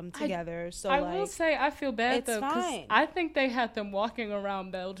Belgium together. I will say I feel bad though, because I think they had them walking around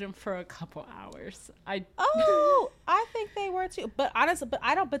Belgium for a couple hours. I think they were too. But honestly,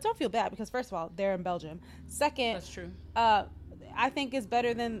 don't feel bad, because first of all, they're in Belgium. Second, that's true. I think it's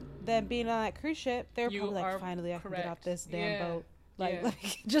better than being on that cruise ship. They're probably like, finally I can get off this damn boat. Like,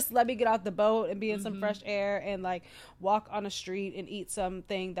 let me get off the boat and be in some fresh air and like walk on a street and eat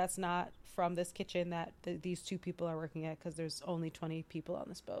something that's not from this kitchen that these two people are working at, because there's only 20 people on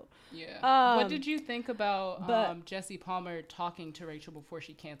this boat. Yeah. What did you think about Jesse Palmer talking to Rachel before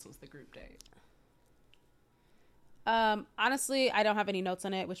she cancels the group date? Honestly, I don't have any notes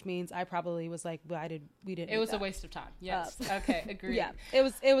on it, which means I probably was like, we didn't. It was a waste of time. Yes. Okay. Agreed. Yeah.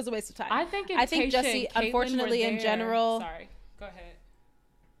 It was a waste of time. I think Jesse, unfortunately, in general. Sorry. Go ahead.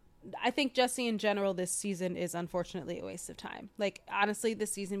 I think Jesse in general this season is unfortunately a waste of time. Like, honestly,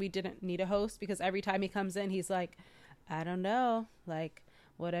 this season we didn't need a host, because every time he comes in, he's like, I don't know, like,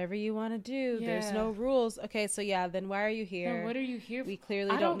 whatever you want to do. Yeah. There's no rules. Okay, so yeah, then why are you here? Then what are you here for? We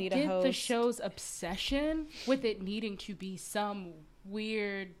clearly don't need a host. I don't get the show's obsession with it needing to be some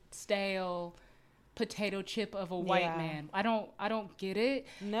weird, stale potato chip of a white man. I don't get it.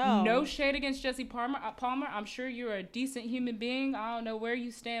 No shade against Jesse Palmer. I'm sure you're a decent human being. I don't know where you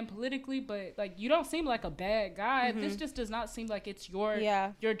stand politically, but like, you don't seem like a bad guy. This just does not seem like it's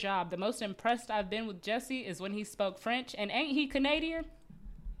your job. The most impressed I've been with Jesse is when he spoke French, and ain't he Canadian?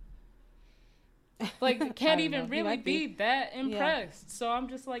 Like, can't even really be that impressed. Yeah. So I'm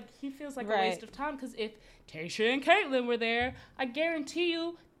just like, he feels like a waste of time. Because if Tayshia and Caitlyn were there, I guarantee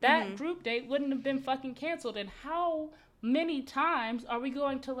you that group date wouldn't have been fucking canceled. And how many times are we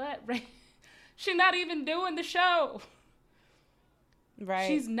going to let Ray? She's not even doing the show. Right.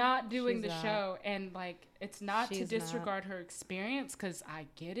 She's not doing the show. And, like, it's not to disregard her experience, because I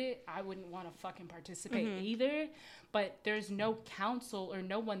get it. I wouldn't want to fucking participate either. But there's no counsel or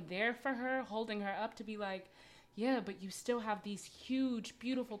no one there for her, holding her up to be like, yeah, but you still have these huge,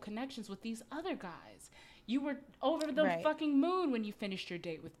 beautiful connections with these other guys. You were over the fucking moon when you finished your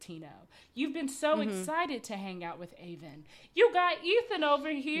date with Tino. You've been so excited to hang out with Avon. You got Ethan over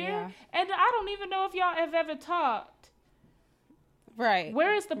here, and I don't even know if y'all have ever talked. Right.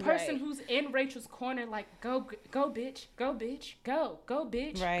 Where is the person who's in Rachel's corner like, go bitch, go bitch, go bitch,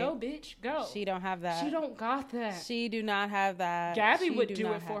 go bitch, go? She don't have that. She don't got that. She do not have that. Gabby would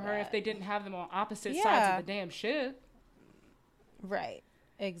do it for her if they didn't have them on opposite sides of the damn ship. Right.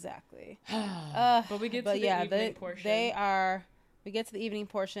 Exactly. But we get to the evening portion. We get to the evening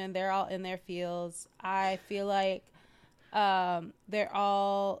portion. They're all in their fields. I feel like they're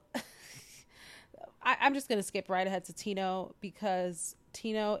all... I'm just going to skip right ahead to Tino, because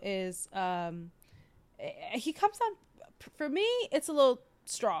Tino is... he comes on... For me, it's a little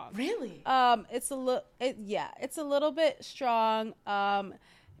strong. Really? It's a little bit strong,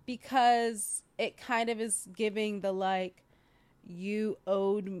 because it kind of is giving the, like, you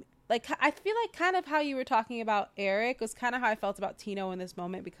owed me, like, I feel like kind of how you were talking about Eric was kind of how I felt about Tino in this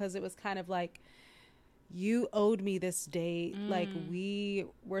moment, because it was kind of like, you owed me this date. Like, we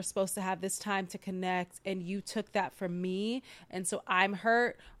were supposed to have this time to connect, and you took that from me, and so I'm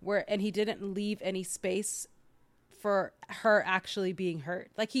hurt. And he didn't leave any space for her actually being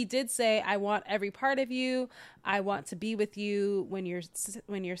hurt. Like, he did say, I want every part of you. I want to be with you when you're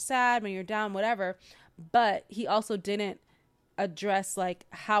sad, when you're down, whatever. But he also didn't address, like,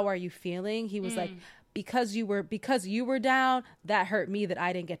 how are you feeling? He was like, because you were down, that hurt me that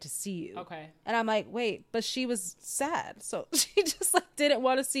I didn't get to see you. Okay. And I'm like, wait, but she was sad, so she just, like, didn't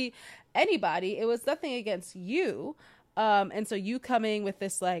want to see anybody. It was nothing against you. And so you coming with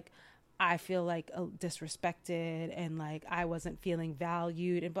this, like, I feel like disrespected, and, like, I wasn't feeling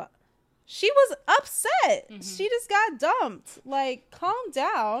valued, and but she was upset. She just got dumped. Like, calm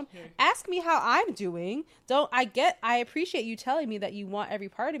down. Ask me how I'm doing. I appreciate you telling me that you want every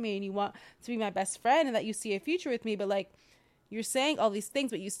part of me and you want to be my best friend and that you see a future with me. But, like, you're saying all these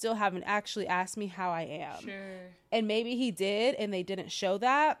things, but you still haven't actually asked me how I am. Sure. And maybe he did, and they didn't show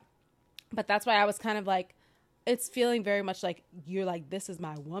that. But that's why I was kind of like, it's feeling very much like you're like, this is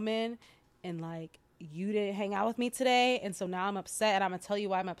my woman, and, like, you didn't hang out with me today, and so now I'm upset, and I'm gonna tell you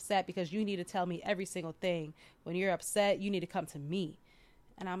why I'm upset, because you need to tell me every single thing. When you're upset, you need to come to me.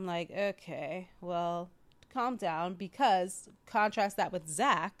 And I'm like, okay, well, calm down, because contrast that with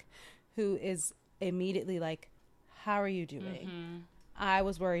Zach, who is immediately like, how are you doing? I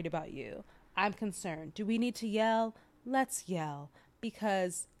was worried about you. I'm concerned. Do we need to yell? Let's yell,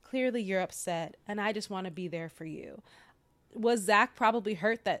 because clearly you're upset, and I just want to be there for you. Was Zach probably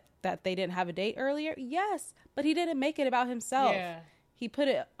hurt that they didn't have a date earlier? Yes, but he didn't make it about himself. Yeah. He put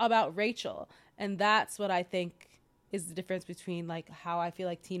it about Rachel, and that's what I think is the difference between, like, how I feel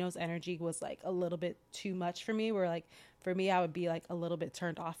like Tino's energy was, like, a little bit too much for me, where, like, for me, I would be, like, a little bit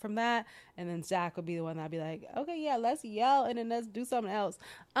turned off from that, and then Zach would be the one that'd be like, okay, yeah, let's yell, and then let's do something else,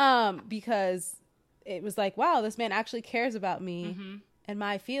 because it was like, wow, this man actually cares about me and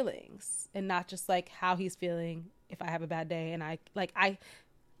my feelings, and not just, like, how he's feeling if I have a bad day. And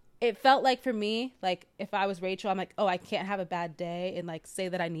it felt like, for me, like, if I was Rachel, I'm like, oh, I can't have a bad day and, like, say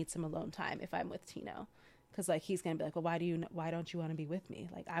that I need some alone time if I'm with Tino, because, like, he's gonna be like, well, why don't you want to be with me?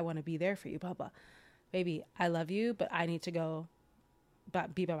 Like, I want to be there for you, blah blah. Baby, I love you, but I need to go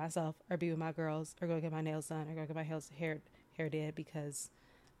be by myself, or be with my girls, or go get my nails done, or go get my hair did, because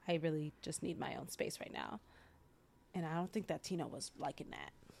I really just need my own space right now. And I don't think that Tino was liking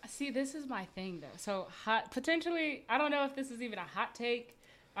that. See, this is my thing, though. So, potentially, I don't know if this is even a hot take.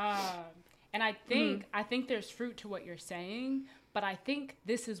 And I think there's fruit to what you're saying, but I think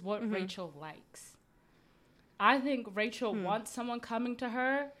this is what Rachel likes. I think Rachel wants someone coming to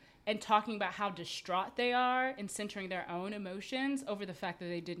her and talking about how distraught they are and centering their own emotions over the fact that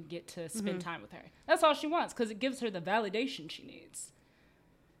they didn't get to spend time with her. That's all she wants, because it gives her the validation she needs.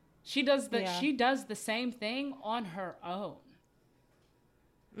 She does the same thing on her own.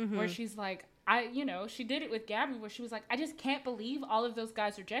 Where she's like, she did it with Gabby, where she was like, I just can't believe all of those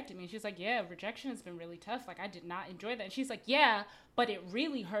guys rejected me. And she's like, yeah, rejection has been really tough. Like, I did not enjoy that. And she's like, yeah, but it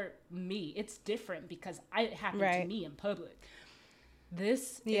really hurt me. It's different because it happened to me in public.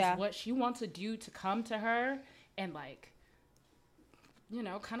 this is what she wants a dude to come to her and like, you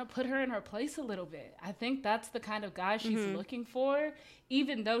know, kind of put her in her place a little bit. I think that's the kind of guy she's looking for,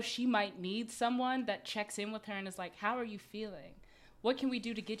 even though she might need someone that checks in with her and is like, how are you feeling? What can we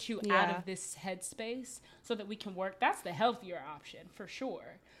do to get you out of this headspace so that we can work? That's the healthier option for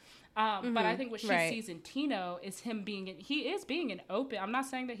sure. But I think what she sees in Tino is him he is being an open, I'm not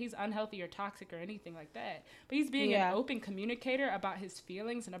saying that he's unhealthy or toxic or anything like that, but he's being an open communicator about his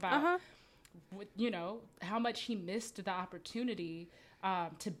feelings and about, you know, how much he missed the opportunity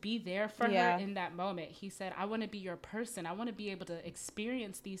to be there for her in that moment. He said, I want to be your person. I want to be able to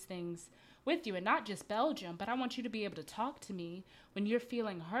experience these things with you, and not just Belgium, but I want you to be able to talk to me when you're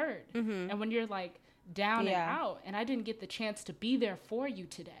feeling hurt and when you're like down and out, and I didn't get the chance to be there for you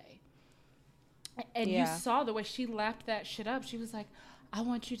today. And you saw the way she lapped that shit up. She was like, I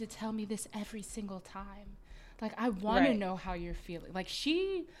want you to tell me this every single time. Like, I want to know how you're feeling. Like,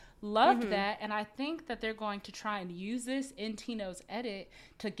 she loved that, and I think that they're going to try and use this in Tino's edit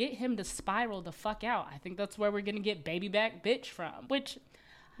to get him to spiral the fuck out. I think that's where we're going to get baby back bitch from, which...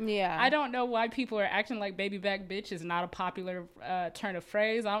 Yeah, I don't know why people are acting like baby back bitch is not a popular turn of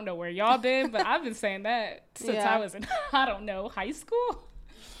phrase. I don't know where y'all been, but I've been saying that since I was in, I don't know, high school.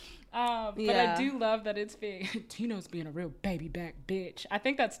 But I do love that it's being, Tino's being a real baby back bitch. I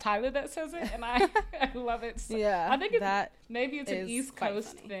think that's Tyler that says it, and I love it. So, I think maybe it's an East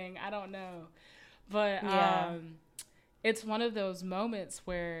Coast thing. I don't know. But it's one of those moments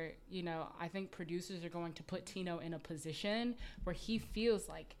where, you know, I think producers are going to put Tino in a position where he feels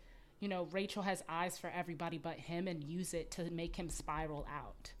like, you know, Rachel has eyes for everybody but him, and use it to make him spiral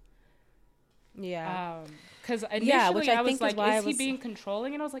out. Yeah. Because initially I was like, is he being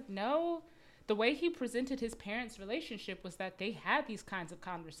controlling? And I was like, no. The way he presented his parents' relationship was that they had these kinds of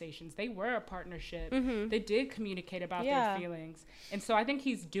conversations. They were a partnership. They did communicate about their feelings. And so I think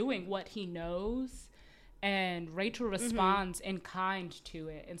he's doing what he knows. And Rachel responds in kind to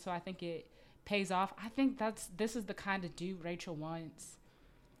it. And so I think it pays off. I think this is the kind of dude Rachel wants.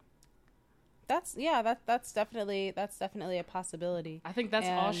 That's definitely a possibility. I think that's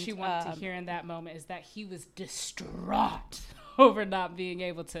all she wanted to hear in that moment, is that he was distraught over not being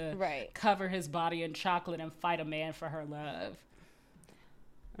able to cover his body in chocolate and fight a man for her love.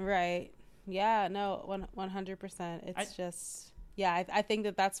 Right. Yeah, no, 100%. It's just... Yeah, I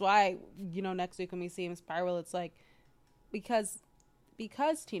think that's why, you know, next week when we see him spiral, it's like, because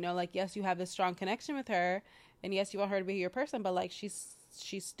Tino, like, yes, you have this strong connection with her, and yes, you want her to be your person, but like, she's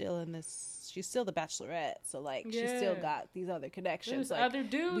still she's still the Bachelorette, so like, she's still got these other connections. There's like, other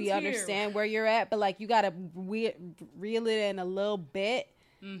dudes we understand where you're at, but like, you gotta reel it in a little bit.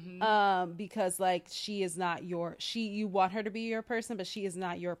 Because like, she is not you want her to be your person, but she is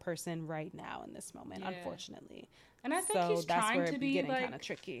not your person right now in this moment, unfortunately. And I think he's trying to be like, kind of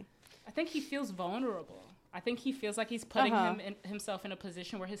tricky. I think he feels vulnerable. I think he feels like he's putting himself in a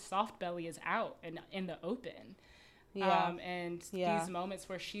position where his soft belly is out and in the open. These moments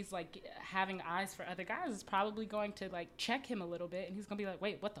where she's like having eyes for other guys is probably going to like check him a little bit, and he's gonna be like,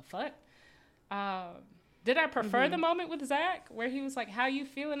 wait, what the fuck? Did I prefer the moment with Zach where he was like, how you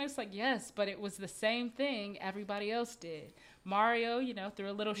feeling? It's like, yes, but it was the same thing everybody else did. Mario, you know, threw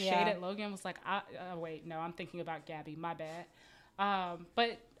a little shade at Logan, was like, wait, no, I'm thinking about Gabby, my bad.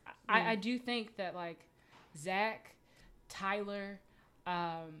 But I do think that like Zach, Tyler,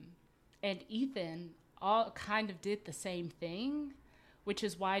 and Ethan all kind of did the same thing, which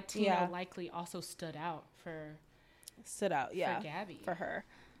is why Tina likely also stood out for Gabby. For her.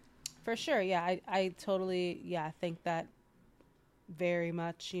 For sure, yeah. I totally, think that very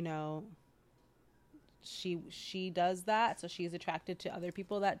much, you know, she does that, so she's attracted to other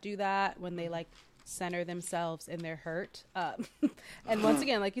people that do that when they like center themselves in their hurt. And once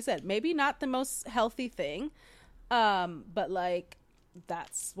again, like you said, maybe not the most healthy thing, but like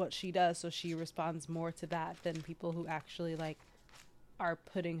that's what she does, so she responds more to that than people who actually like are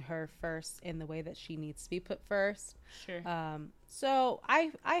putting her first in the way that she needs to be put first. Sure. So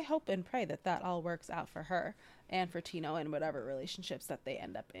I hope and pray that all works out for her and for Tino in whatever relationships that they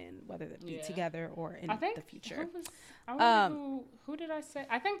end up in, whether it be together or in the future. Who did I say?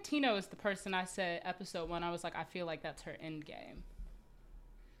 I think Tino is the person I said episode 1. I was like, I feel like that's her end game.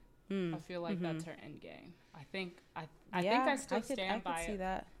 I feel like that's her end game. I think I still stand by it. I could see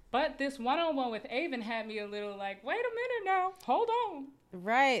that. But this one-on-one with Avon had me a little like, wait a minute now, hold on.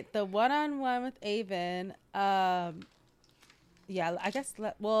 Right, the one-on-one with Avon. I guess.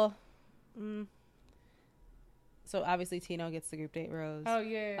 So obviously Tino gets the group date rose. Oh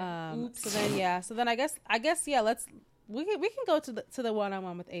yeah. Oops. So then I guess we can go to the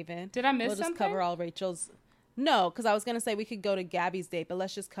one-on-one with Avon. Did I miss something? We'll just cover all Rachel's. No, because I was going to say we could go to Gabby's date, but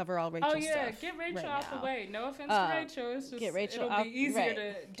let's just cover all Rachel's stuff. Oh, yeah. Get Rachel out the way. No offense to Rachel. It's just, get Rachel it'll out, be easier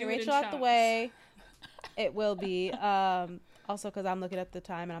to do get Rachel out the way. It will be. Also, because I'm looking at the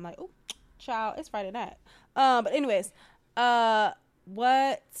time and I'm like, oh, child, it's Friday night. But anyways, what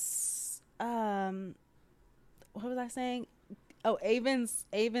was I saying? Oh,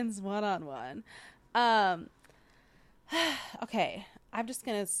 Avon's one-on-one. Okay, I'm just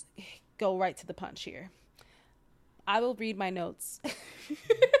gonna go right to the punch here. I will read my notes.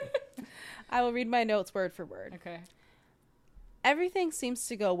 I will read my notes word for word. Okay. Everything seems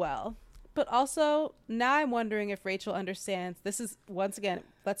to go well, but also now I'm wondering if Rachel understands. This is, once again,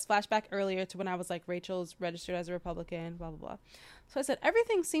 let's flash back earlier to when I was like, Rachel's registered as a Republican, blah, blah, blah. So I said,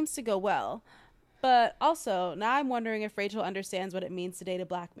 everything seems to go well, but also now I'm wondering if Rachel understands what it means to date a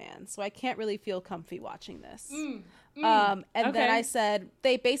black man. So I can't really feel comfy watching this. And okay. Then I said,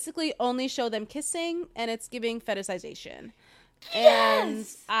 they basically only show them kissing and it's giving fetishization. Yes! And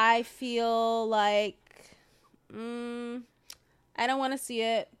I feel like, I don't want to see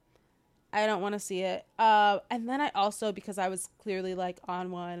it. And then I also, because I was clearly like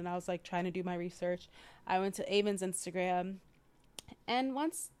on one and I was like trying to do my research, I went to Avon's Instagram. And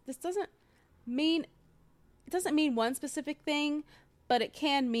this doesn't mean one specific thing, but it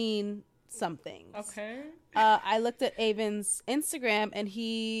can mean some things. Okay. I looked at Avon's Instagram and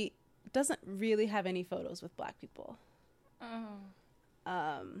he doesn't really have any photos with black people. Oh.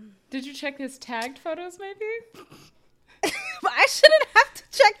 Did you check his tagged photos maybe? But I shouldn't have to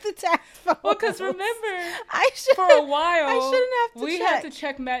check the tagged photos. Well, because remember, for a while, I shouldn't have to we had to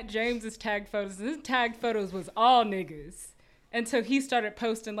check Matt James's tagged photos. And his tagged photos was all niggas. And so he started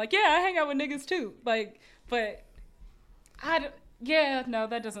posting like, yeah, I hang out with niggas too. Like, but no,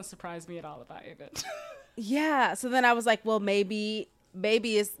 that doesn't surprise me at all about Avon. Yeah. So then I was like, well, maybe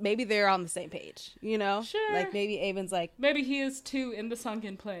they're on the same page, you know? Sure. Like maybe Avon's like, maybe he is too in the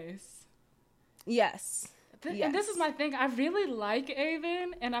sunken place. Yes. Yes. And this is my thing. I really like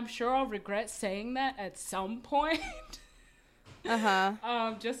Avon, and I'm sure I'll regret saying that at some point.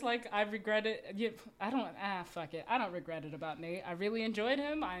 Just like I regret it. Fuck it. I don't regret it about Nate. I really enjoyed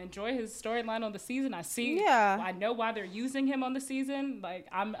him. I enjoy his storyline on the season. I know why they're using him on the season. Like,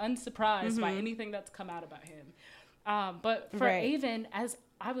 I'm unsurprised by anything that's come out about him. But for Avon, as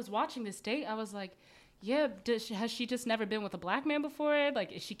I was watching this date, I was like, yeah, has she just never been with a black man before?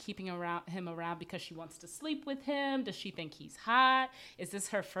 Like, is she keeping him around because she wants to sleep with him? Does she think he's hot? Is this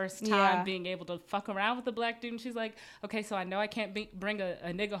her first time being able to fuck around with a black dude? And she's like, okay, so I know I can't bring a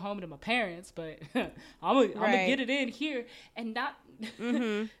nigga home to my parents, but I'm gonna get it in here. And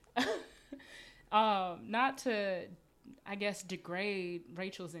not to, I guess, degrade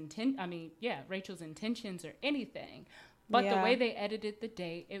Rachel's intentions or anything. But the way they edited the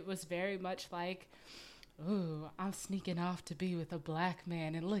date, it was very much like, ooh, I'm sneaking off to be with a black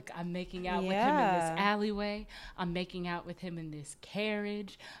man. And look, I'm making out with him in this alleyway. I'm making out with him in this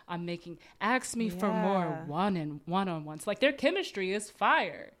carriage. Ask me for more one-on-ones. Like, their chemistry is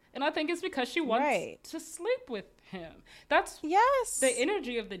fire. And I think it's because she wants to sleep with him. That's the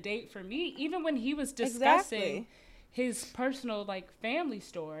energy of the date for me. Even when he was discussing his personal, like, family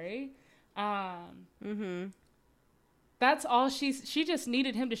story, that's all she just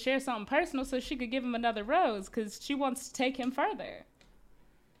needed him to share something personal so she could give him another rose because she wants to take him further.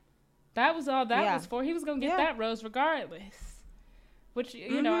 That was all that was for. He was going to get that rose regardless. Which,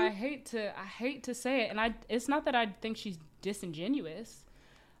 you know, I hate to say it. And it's not that I think she's disingenuous.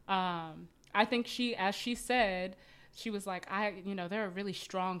 I think as she said, she was like, there are really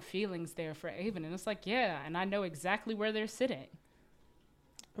strong feelings there for Avon. And it's like, yeah, and I know exactly where they're sitting.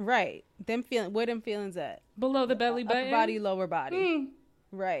 Right. Where them feelings at? Below the belly button. Upper body, lower body.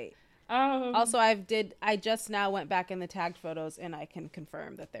 Right. Also, I just now went back in the tagged photos and I can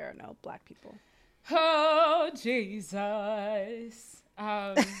confirm that there are no black people. Oh, Jesus.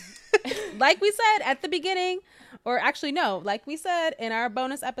 Like we said at the beginning, or actually no, like we said in our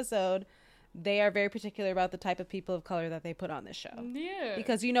bonus episode, they are very particular about the type of people of color that they put on this show. Yeah.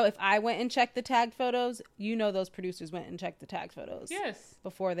 Because, if I went and checked the tagged photos, those producers went and checked the tagged photos. Yes.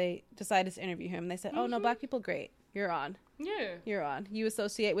 Before they decided to interview him. They said, oh, no, black people, great. You're on. Yeah. You're on. You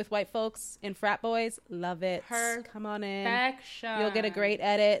associate with white folks and frat boys. Love it. Come on in. Perfection. You'll get a great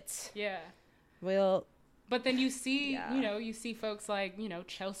edit. Yeah. But then you see, you see folks like,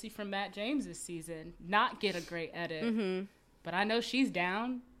 Chelsea from Matt James's season not get a great edit. Mm-hmm. But I know she's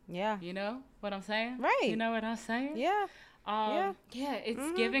down. Yeah. You know what I'm saying? Right. You know what I'm saying? Yeah. Yeah,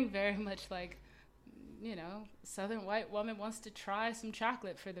 it's giving very much like, Southern white woman wants to try some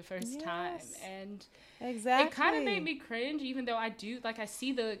chocolate for the first time. And exactly. It kind of made me cringe, even though I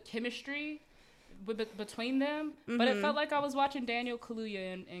see the chemistry between them, but it felt like I was watching Daniel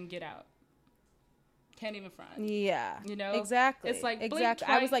Kaluuya and Get Out. Can't even front. Yeah. You know? Exactly. It's like, exactly.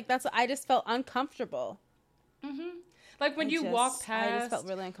 I was like, I just felt uncomfortable. Like when you walk past. I just felt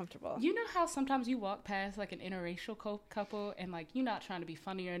really uncomfortable. You know how sometimes you walk past like an interracial couple and like you're not trying to be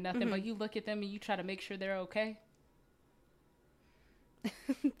funny or nothing, but you look at them and you try to make sure they're okay.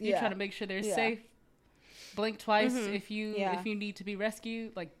 You try to make sure they're safe. Blink twice if you need to be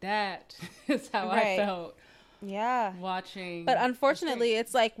rescued. Like that is how I felt. Yeah. Watching. But unfortunately,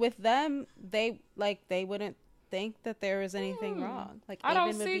 it's like with them, they wouldn't think that there was anything wrong. Like I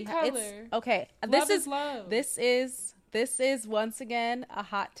don't see color. Okay. Love is love. This is once again a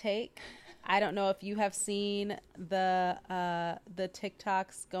hot take. I don't know if you have seen the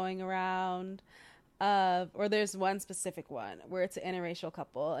TikToks going around, or there's one specific one where it's an interracial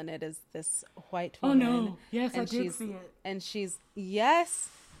couple and it is this white woman. Oh no! Yes, I did see it. And she's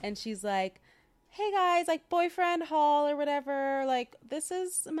like, "Hey guys, like boyfriend haul or whatever. Like this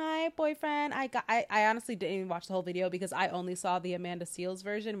is my boyfriend. I honestly didn't even watch the whole video because I only saw the Amanda Seales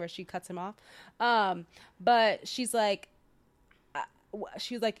version where she cuts him off. But she's like,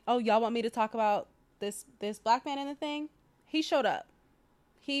 oh, y'all want me to talk about this black man in the thing? He showed up.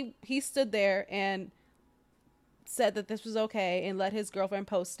 He stood there and said that this was okay and let his girlfriend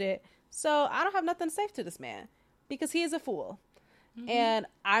post it. So I don't have nothing to say to this man because he is a fool. And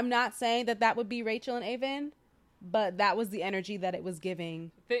I'm not saying that would be Rachel and Avon, but that was the energy that it was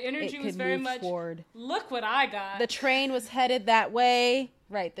giving. The energy was very much forward. Look what I got. The train was headed that way.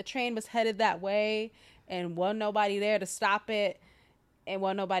 Right. The train was headed that way and wasn't nobody there to stop it and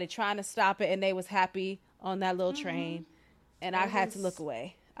wasn't nobody trying to stop it. And they was happy on that little train. And I had to look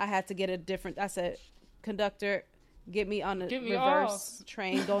away. I had to get I said, conductor, get me on the reverse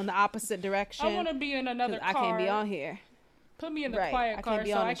train, go in the opposite direction. I want to be in another car. I can't be on here. Put me in the quiet car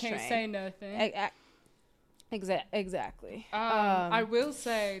so I can't say nothing. Exactly. I will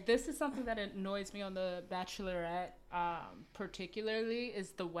say this is something that annoys me on the Bachelorette, particularly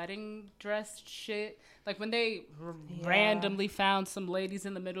is the wedding dress shit. Like when they randomly found some ladies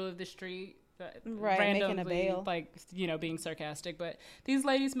in the middle of the street. Randomly, making a veil. Like, you know, being sarcastic, but these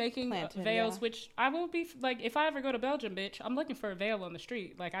ladies making veils, which I will be like, if I ever go to Belgium, bitch, I'm looking for a veil on the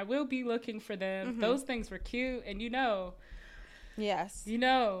street. Like, I will be looking for them. Those things were cute, and yes,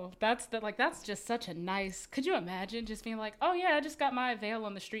 that's just such a nice. Could you imagine just being like, oh yeah, I just got my veil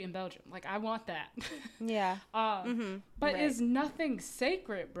on the street in Belgium. Like, I want that. Yeah. But is nothing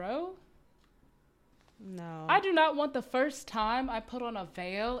sacred, bro? No. I do not want the first time I put on a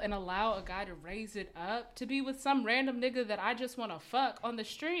veil and allow a guy to raise it up to be with some random nigga that I just want to fuck on the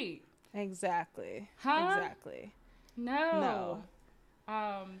street. Exactly. Huh? Exactly. No.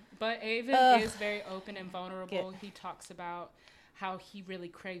 But Avon is very open and vulnerable. He talks about how he really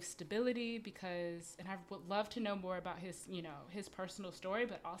craves stability because, and I would love to know more about his personal story,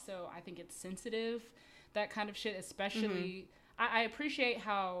 but also I think it's sensitive, that kind of shit, especially, I appreciate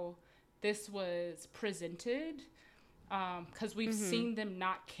how this was presented, because we've seen them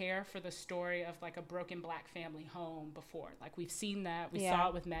not care for the story of like a broken black family home before. Like we've seen that, we saw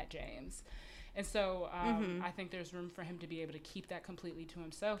it with Matt James. And so I think there's room for him to be able to keep that completely to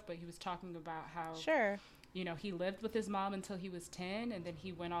himself. But he was talking about how, he lived with his mom until he was 10, and then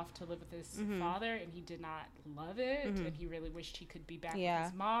he went off to live with his father, and he did not love it, and he really wished he could be back with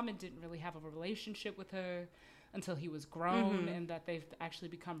his mom and didn't really have a relationship with her until he was grown, and that they've actually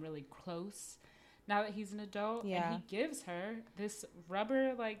become really close now that he's an adult. And he gives her this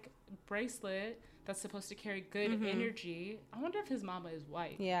rubber like bracelet that's supposed to carry good energy. I wonder if his mama is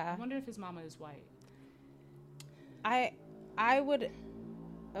white. I wonder if his mama is white. I would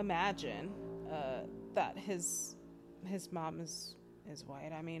imagine that his mom is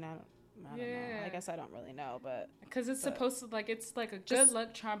white. I mean, I don't know. I guess I don't really know, but because it's supposed to it's like a good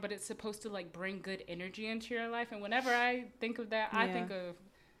luck charm, but it's supposed to like bring good energy into your life. And whenever I think of that, I think of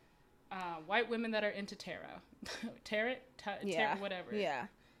white women that are into tarot, whatever. Yeah,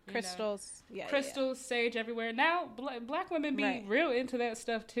 crystals. Crystals, sage everywhere. Now, black women be real into that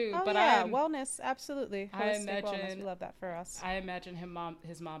stuff too. Oh, but wellness, absolutely. I imagine wellness. We love that for us. I imagine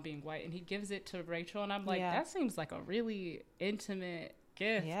his mom being white, and he gives it to Rachel, and I'm like, that seems like a really intimate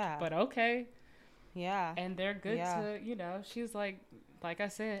gift. But okay. And they're good to, she's like I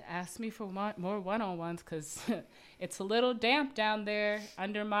said, ask me for more one-on-ones because it's a little damp down there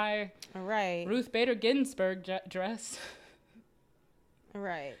under my Ruth Bader Ginsburg dress.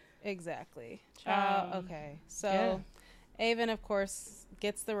 Right, exactly. Okay, so Avon, of course,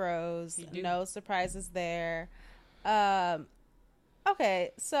 gets the rose. No surprises there.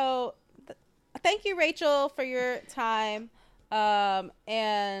 Okay, so thank you, Rachel, for your time.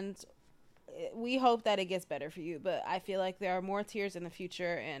 And we hope that it gets better for you, but I feel like there are more tears in the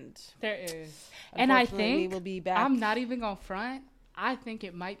future, and there is. And I think we will be back. I'm not even gonna front. I think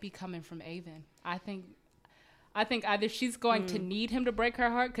it might be coming from Avon. I think either she's going to need him to break her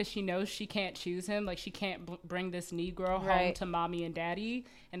heart because she knows she can't choose him. Like, she can't bring this Negro home to mommy and daddy,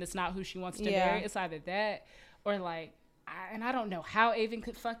 and it's not who she wants to marry. It's either that or, like, I don't know how Avon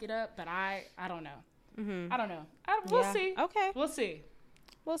could fuck it up, but I don't know. I don't know. We'll see. Okay. We'll see.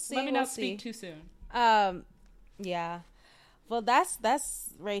 Let me not speak too soon. Yeah. Well,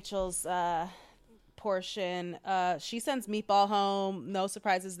 that's Rachel's portion. She sends Meatball home. No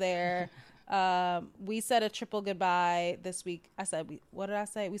surprises there. We said a triple goodbye this week. What did I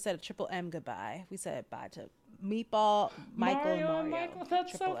say? We said a triple M goodbye. We said bye to Meatball, Michael, and Mario.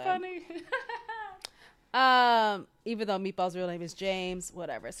 That's so funny. Even though Meatball's real name is James,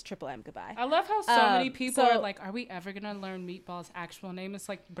 whatever, it's triple M goodbye. I love how so many people are like, are we ever gonna learn Meatball's actual name? It's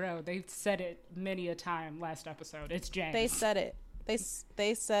like, bro, they said it many a time last episode. It's James. They said it.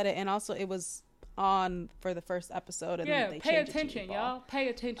 They said it, and also it was on for the first episode, and then they pay changed attention, it to y'all. Pay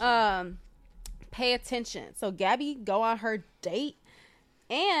attention. Pay attention. So Gabby go on her date,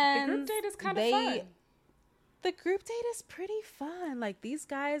 and the group date is kind of fun. The group date is pretty fun. Like, these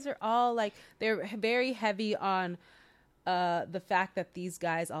guys are all like, they're very heavy on the fact that these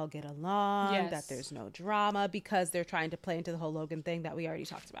guys all get along, that there's no drama, because they're trying to play into the whole Logan thing that we already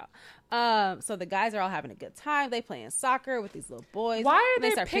talked about. So the guys are all having a good time. They playing soccer with these little boys. Why are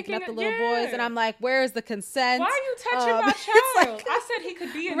they start picking up the little boys? And I'm like, where is the consent? Why are you touching my child? Like, I said he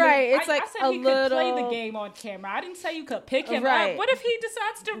could be in it's like I said he could play the game on camera. I didn't say you could pick him up. What if he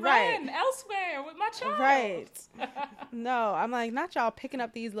decides to run elsewhere with my child? No, I'm like, not y'all picking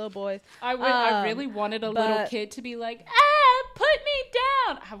up these little boys. I really wanted a little kid to be like, put me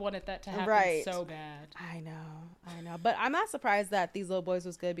down. I wanted that to happen so bad. I know. But I'm not surprised that these little boys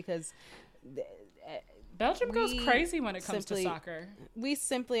was good, because Belgium goes crazy when it comes to soccer. We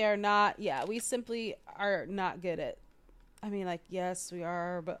simply are not good at, I mean, like, yes, we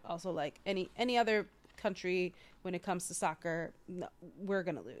are, but also, like, any other country when it comes to soccer, no, we're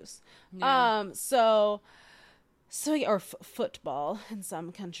going to lose. Or football in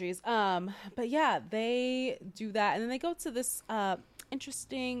some countries. But yeah, they do that. And then they go to this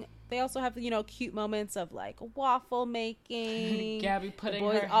interesting, they also have, cute moments of, like, waffle making. Gabby putting the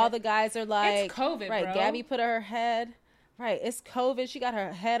boys, her all head. the guys are like, it's COVID, bro. Gabby put her head. Right, it's COVID. She got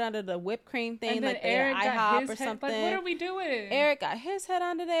her head under the whipped cream thing, and then like Eric got IHOP his or head, something. Like, what are we doing? Eric got his head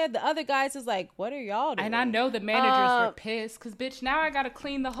under there. The other guys is like, what are y'all doing? And I know the managers were pissed, because, bitch, now I got to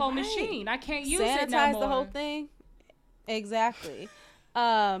clean the whole machine. I can't use it no more. Sanitize the whole thing. Exactly.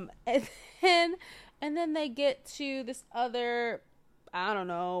 And then they get to this other, I don't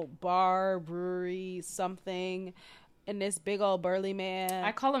know, bar, brewery, something, and this big old burly man,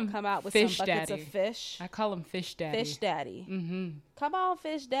 I call him come out with Fish some buckets Daddy. of fish. I call him Fish Daddy. Fish Daddy. Mm-hmm. Come on,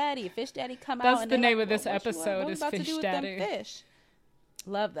 Fish Daddy. Fish Daddy, come That's out. That's the name of this episode, is Fish Daddy. Fish?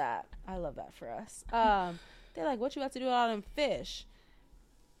 Love that. I love that for us. They're like, what you about to do with all them fish?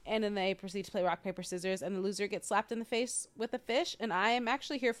 And then they proceed to play rock, paper, scissors, and the loser gets slapped in the face with a fish, and I am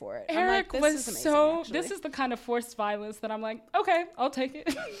actually here for it. Eric I'm like, was amazing, this is the kind of forced violence that I'm like, okay, I'll take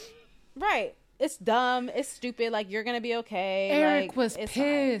it. Right. It's dumb. It's stupid. Like, you're going to be okay. Eric was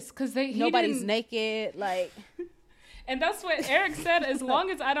pissed because nobody's naked. Like, and that's what Eric said. As long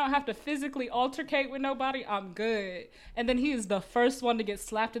as I don't have to physically altercate with nobody, I'm good. And then he is the first one to get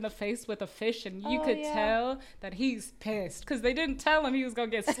slapped in the face with a fish, and you could tell that he's pissed because they didn't tell him he was going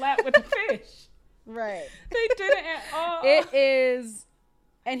to get slapped with a fish. Right. They didn't at all. It is.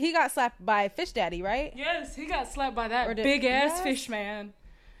 And he got slapped by Fish Daddy, right? Yes, he got slapped by that big-ass fish man.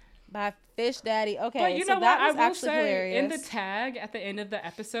 By Fish Daddy. Okay, but you know what? I will say, hilarious. In the tag at the end of the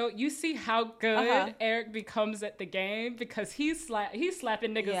episode, you see how good Eric becomes at the game, because he's slapping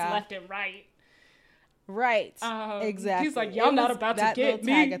niggas left and right. Right. Exactly. He's like, y'all not about to get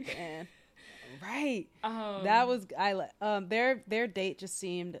me. Tag at the end. Right. That was their date just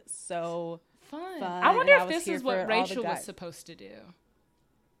seemed so fun. I wonder if this is what Rachel was supposed to do.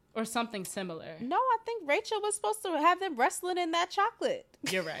 Or something similar. No, I think Rachel was supposed to have them wrestling in that chocolate.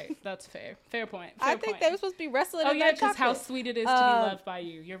 You're right. That's fair. Fair point. I think they were supposed to be wrestling in that chocolate. Oh, yeah, because how sweet it is to be loved by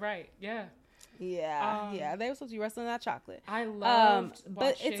you. You're right. Yeah. Yeah. They were supposed to be wrestling in that chocolate. I loved watching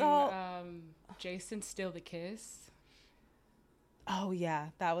but it's all... Jason steal the kiss. Oh, yeah.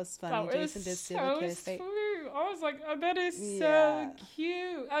 That was funny. Jason did steal the kiss. Sweet. I was like, oh, that is so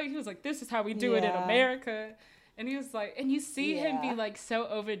cute. Oh, he was like, this is how we do it in America. And he was like, and you see him be like so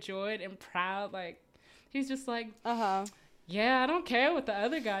overjoyed and proud. Like, he's just like, yeah, I don't care what the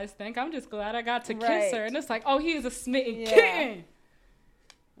other guys think. I'm just glad I got to kiss her. And it's like, oh, he is a smitten kitten.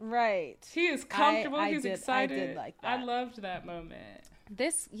 Right. He is comfortable. He's excited. I did like that. I loved that moment.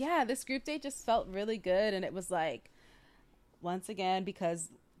 This group date just felt really good. And it was like, once again, because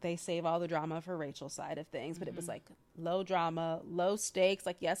they save all the drama for Rachel's side of things, but it was like low drama, low stakes.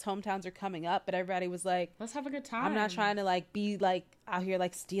 Like, yes, hometowns are coming up, but everybody was like, let's have a good time. I'm not trying to like be like out here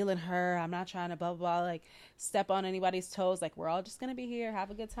like stealing her. I'm not trying to blah, blah, blah, like step on anybody's toes. Like, we're all just going to be here,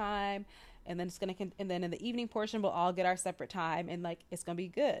 have a good time. And then and then in the evening portion, we'll all get our separate time and like, it's going to be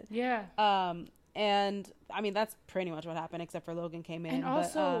good. Yeah. And I mean, that's pretty much what happened, except for Logan came in. And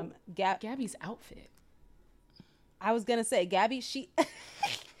also Gabby's outfit. I was going to say Gabby,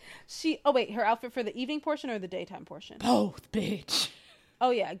 oh wait, her outfit for the evening portion or the daytime portion? Both, bitch. Oh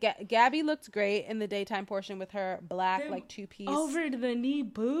yeah, Gabby looked great in the daytime portion with her black like two-piece over the knee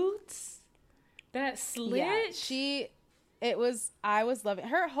boots. That slit. Yeah, I was loving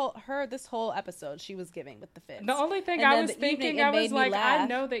this whole episode. She was giving with the fits. The only thing I was thinking, I was like, I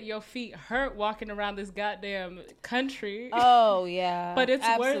know that your feet hurt walking around this goddamn country. Oh yeah, but it's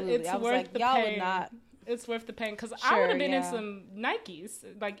absolutely. worth the y'all pain. Would not. It's worth the pain because I would have been in some Nikes,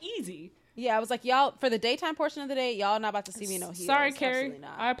 like easy. Yeah, I was like, y'all, for the daytime portion of the day, y'all not about to see me no heels. Sorry, Carrie.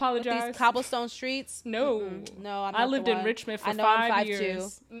 I apologize. With these cobblestone streets? No. No, I'm not I lived in Richmond for 5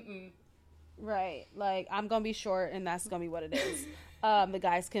 years. Right. Like, I'm going to be short, and that's going to be what it is. The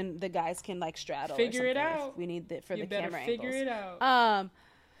guys can like straddle figure it out. If we need it for the camera angles. Figure it out.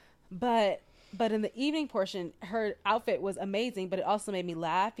 But in the evening portion, her outfit was amazing, but it also made me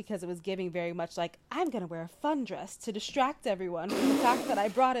laugh because it was giving very much like, I'm going to wear a fun dress to distract everyone from the fact that I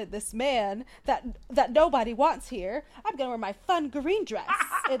brought in this man that nobody wants here. I'm going to wear my fun green dress.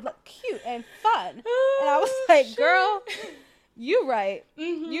 It looked cute and fun. And I was like, girl, you right.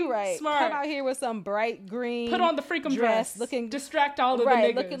 You right. Smart. Come out here with some bright green put on the freaking dress. Looking distract all of the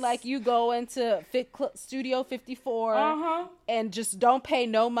niggas. Looking like you go into Studio 54 and just don't pay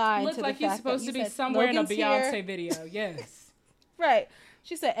no mind Look to like the fact he's supposed that to be somewhere Logan's in a Beyonce here. video. Yes. Right.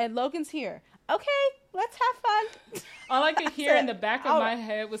 She said, and Logan's here. Okay, let's have fun. All I could hear in the back of my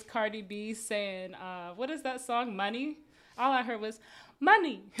head was Cardi B saying, what is that song? Money? All I heard was,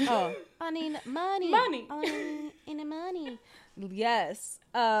 money. Oh. Money. Money. In the money. Yes.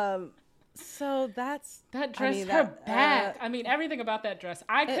 So that's that dress. Her back. I mean, everything about that dress.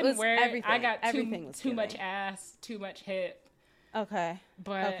 I couldn't wear it. Everything. I got everything too much ass, too much hip. Okay.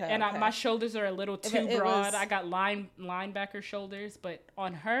 But my shoulders are a little too broad. I got linebacker shoulders, but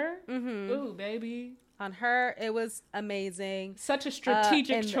on her, ooh, baby. On her, it was amazing. Such a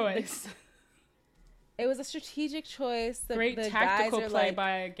strategic choice. It was a strategic choice. The tactical guys are play like,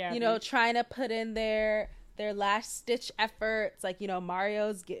 by Gabby. Trying to put in their last stitch efforts. Like,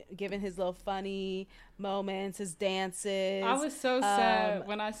 Mario's giving his little funny moments, his dances. I was so sad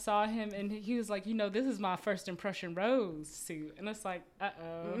when I saw him and he was like, this is my first impression rose suit. And it's like,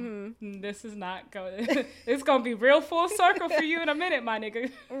 this is not going it's going to be real full circle for you in a minute, my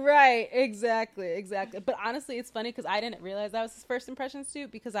nigga. Right. Exactly. But honestly, it's funny because I didn't realize that was his first impression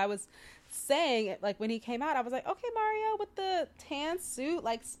suit because I was saying, like, when he came out, I was like, okay, Mario, with the tan suit,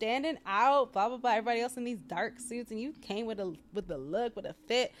 like, standing out, blah, blah, blah, everybody else in these dark suits, and you came with the look, with a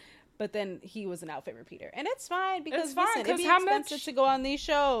fit. But then he was an outfit repeater. And it's fine because, listen, it'd be expensive to go on these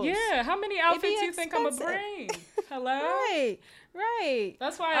shows. Yeah, how many outfits do you think I'm going to bring? Hello? Right.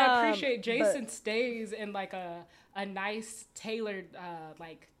 That's why I appreciate Jason stays in, like, a nice tailored,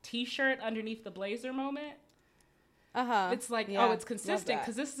 like, T-shirt underneath the blazer moment. It's like, it's consistent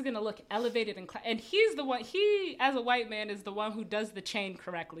because this is going to look elevated and he's the one, he as a white man is the one who does the chain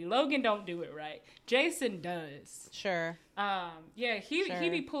correctly. Logan don't do it right. Jason does. Sure. He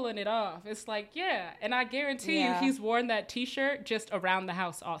be pulling it off. It's like, and I guarantee you he's worn that T-shirt just around the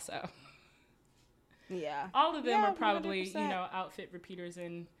house also. Yeah. All of them are probably, 100%. Outfit repeaters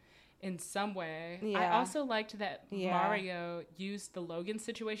in some way. Yeah. I also liked that Mario used the Logan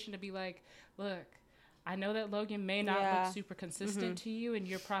situation to be like, look, I know that Logan may not look super consistent to you and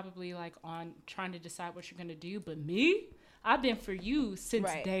you're probably like on trying to decide what you're going to do. But me, I've been for you since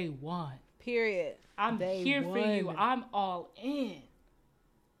day one. Period. I'm here for you. I'm all in.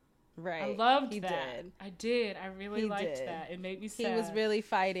 Right. I loved that. I did. I really liked that. It made me sad. He was really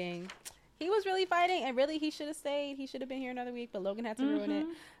fighting. And really he should have stayed. He should have been here another week, but Logan had to ruin it.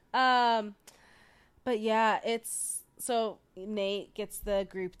 But yeah, so Nate gets the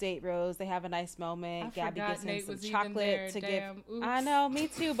group date rose. They have a nice moment. Gabby gives him some chocolate to give. Oops. I know, me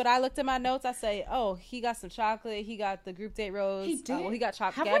too. But I looked at my notes. I say, oh, he got some chocolate. He got the group date rose. He did. He got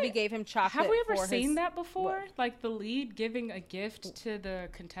chocolate. Gabby gave him chocolate. Have we ever seen that before? Like the lead giving a gift to the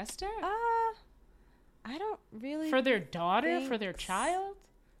contestant? I don't really. For their daughter? For their child?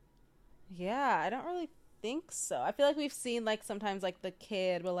 Yeah, I don't really think so. I feel like we've seen like sometimes like the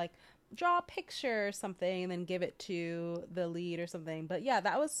kid will like draw a picture or something and then give it to the lead or something. But yeah,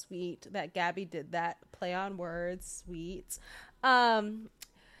 that was sweet that Gabby did that. Play on words, sweet. So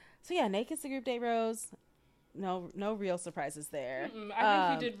yeah, Nate gets the group date rose. No real surprises there. I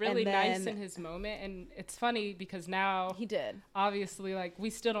think he did really nice in his moment, and it's funny because now he did. Obviously, like, we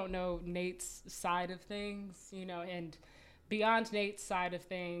still don't know Nate's side of things, you know, and beyond Nate's side of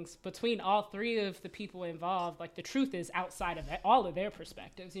things, between all three of the people involved, like, the truth is outside of all of their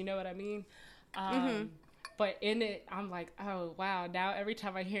perspectives. You know what I mean? But in it, I'm like, oh wow. Now every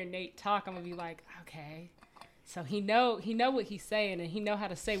time I hear Nate talk, I'm gonna be like, okay, so he know what he's saying, and he know how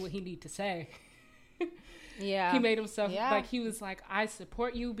to say what he need to say. Yeah. He made himself like, he was like, I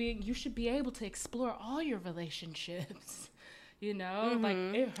support you you should be able to explore all your relationships. You know, like,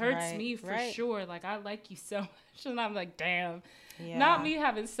 it hurts me for sure. Like, I like you so much. And I'm like, damn. Yeah. Not me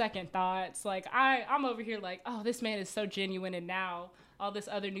having second thoughts. Like, I'm over here like, oh, this man is so genuine. And now all this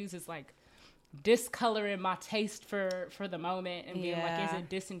other news is like discoloring my taste for the moment and being like, is it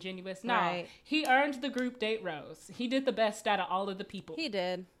disingenuous? No, he earned the group date rose. He did the best out of all of the people. He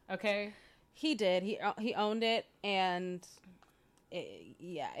did. Okay. He did. He owned it, and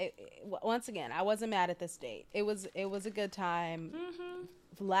once again, I wasn't mad at this date. It was a good time.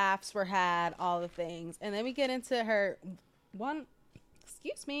 Laughs were had, all the things, and then we get into her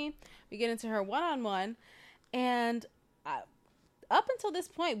we get into her one-on-one, and up until this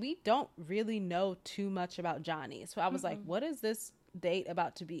point, we don't really know too much about Johnny. So I was like, what is this date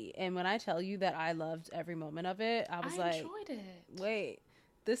about to be? And when I tell you that I loved every moment of it, I enjoyed it. Wait.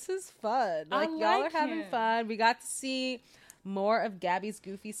 This is fun. Like, y'all are having fun. We got to see more of Gabby's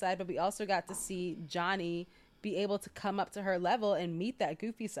goofy side, but we also got to see Johnny be able to come up to her level and meet that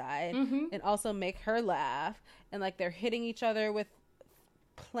goofy side and also make her laugh. And like, they're hitting each other with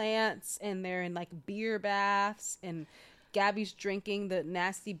plants, and they're in like beer baths, and Gabby's drinking the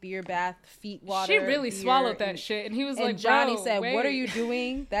nasty beer bath feet water. She really swallowed that shit, and he was like, Johnny said, wait. What are you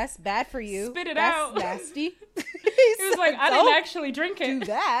doing? That's bad for you. Spit it That's out. Nasty. He was like, I didn't actually drink it. Do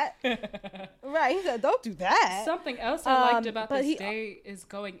that. Right. He said, don't do that. Something else I liked about this date is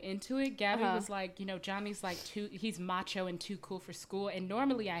going into it. Gabby was like, you know, Johnny's like he's macho and too cool for school. And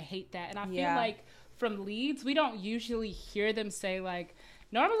normally I hate that. And I feel like from leads, we don't usually hear them say like,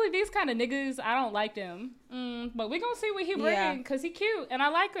 normally these kind of niggas, I don't like them. But we gonna see what he bring, because he cute and I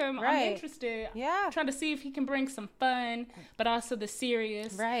like him. I'm interested. I'm trying to see if he can bring some fun, but also the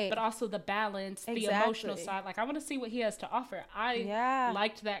serious, but also the balance, the emotional side. Like, I want to see what he has to offer. I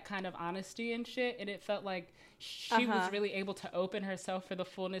liked that kind of honesty and shit, and it felt like she was really able to open herself for the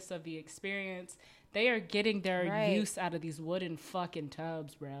fullness of the experience. They are getting their use out of these wooden fucking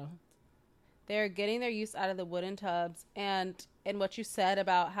tubs, bro. They're getting their use out of the wooden tubs. And what you said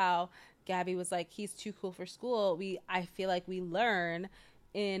about how Gabby was like, he's too cool for school. I feel like we learn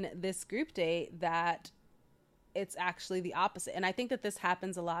in this group date that it's actually the opposite. And I think that this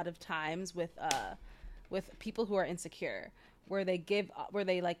happens a lot of times with people who are insecure, where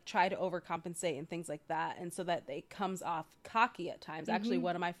they like try to overcompensate and things like that. And so that it comes off cocky at times. Actually,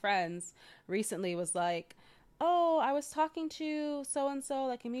 one of my friends recently was like, oh, I was talking to so-and-so,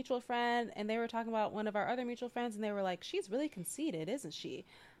 like a mutual friend, and they were talking about one of our other mutual friends, and they were like, she's really conceited, isn't she?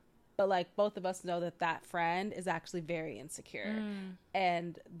 But like, both of us know that friend is actually very insecure.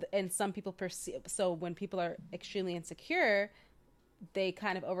 And some people perceive, so when people are extremely insecure, they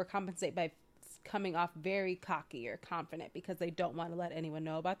kind of overcompensate by coming off very cocky or confident because they don't want to let anyone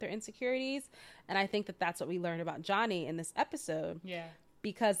know about their insecurities. And I think that that's what we learned about Johnny in this episode. Yeah.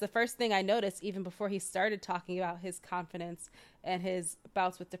 Because the first thing I noticed, even before he started talking about his confidence and his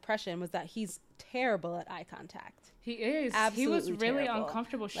bouts with depression, was that he's terrible at eye contact. He is. Absolutely he was really terrible.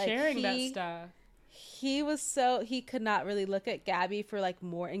 Uncomfortable sharing that stuff. He could not really look at Gabby for like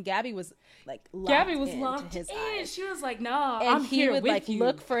more, and Gabby was like locked his in. Eyes. She was like, "No, I'm here with you." And he would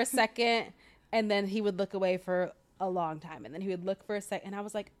like look for a second, and then he would look away for a long time, and then he would look for a second, and I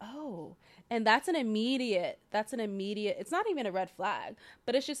was like, oh. And that's an immediate, it's not even a red flag,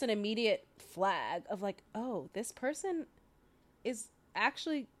 but it's just an immediate flag of like, oh, this person is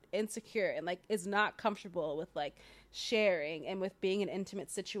actually insecure and like is not comfortable with like sharing and with being in intimate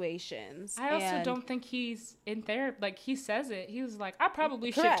situations. I also don't think he's in therapy. Like, he says it. He was like, I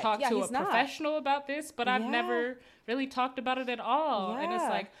probably should talk to a professional about this, but I've never really talked about it at all. And it's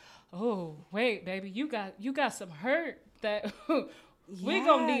like, oh, wait, baby, you got some hurt that we're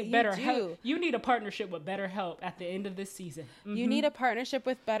going to need better help. You need a partnership with BetterHelp at the end of this season. You need a partnership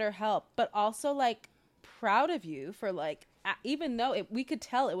with BetterHelp, but also like proud of you for like, even though we could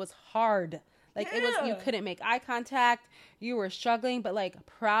tell it was hard. Like, it was, you couldn't make eye contact. You were struggling, but like,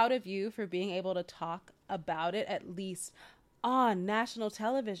 proud of you for being able to talk about it, at least on national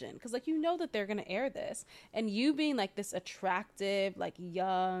television. Because like, you know that they're going to air this. And you being like this attractive, like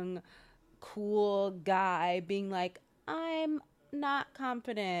young, cool guy being like, I'm not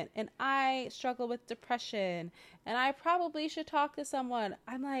confident and I struggle with depression and I probably should talk to someone.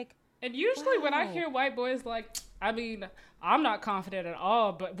 I'm like, and usually when I hear white boys like, I mean, I'm not confident at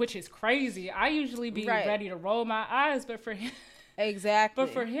all, but which is crazy. I usually be ready to roll my eyes, but for him, exactly.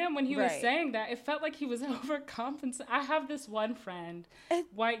 But for him, when he was saying that, it felt like he was overcompensating. I have this one friend,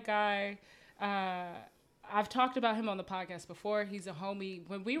 white guy. I've talked about him on the podcast before. He's a homie.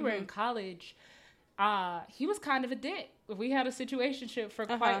 When we were in college, he was kind of a dick. We had a situationship for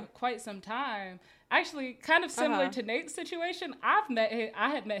quite some time. Actually, kind of similar to Nate's situation. I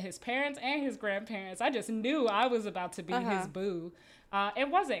had met his parents and his grandparents. I just knew I was about to be his boo. It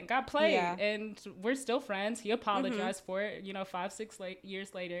wasn't. Got played, and we're still friends. He apologized for it, 5-6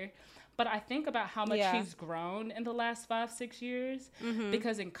 years later. But I think about how much he's grown in the last 5-6 years,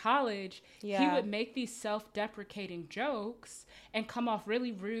 because in college, he would make these self-deprecating jokes and come off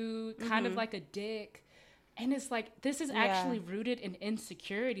really rude, kind of like a dick. And it's like, this is actually rooted in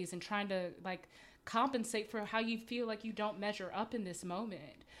insecurities and trying to like compensate for how you feel like you don't measure up in this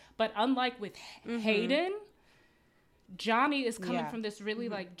moment. But unlike with Hayden, Johnny is coming from this really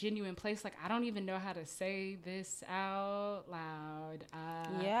like genuine place. Like, I don't even know how to say this out loud.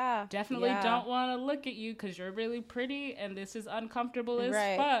 Definitely don't want to look at you because you're really pretty and this is uncomfortable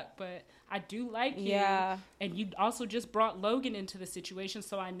as fuck. But I do like you. And you also just brought Logan into the situation.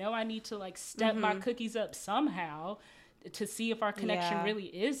 So I know I need to like step my cookies up somehow to see if our connection really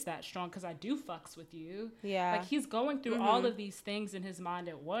is that strong, because I do fucks with you. Like, he's going through all of these things in his mind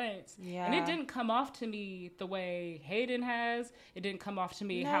at once. And it didn't come off to me the way Hayden has. It didn't come off to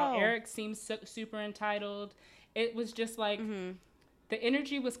me how Eric seems super entitled. It was just like, the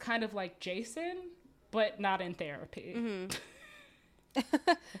energy was kind of like Jason, but not in therapy.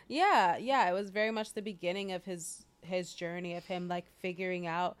 It was very much the beginning of his journey of him like figuring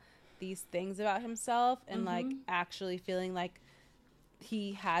out these things about himself and like actually feeling like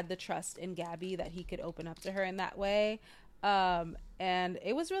he had the trust in Gabby that he could open up to her in that way. And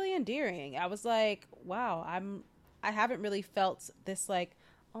it was really endearing. I was like, wow, I haven't really felt this like,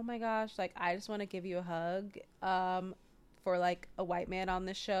 oh my gosh, like I just want to give you a hug for like a white man on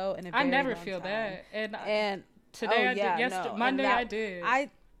this show. And I never feel time. That. And today I did. Yesterday, Monday I did.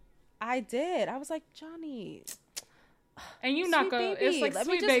 I did. I was like, Johnny. And you're not gonna. It's like,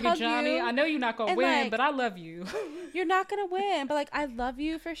 sweet baby Johnny. I know you're not gonna win, but I love you. You're not gonna win, but like, I love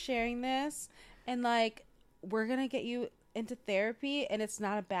you for sharing this, and like, we're gonna get you into therapy, and it's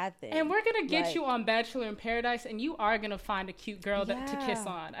not a bad thing. And we're gonna get you on Bachelor in Paradise, and you are gonna find a cute girl to kiss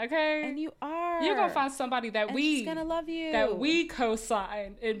on. Okay, and you are. You're gonna find somebody that she's gonna love you. That we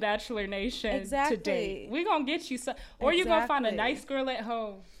co-sign in Bachelor Nation to date. We gonna get you or you're gonna find a nice girl at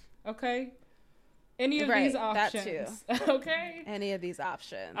home. Okay. Any of these options. That too. Okay? Any of these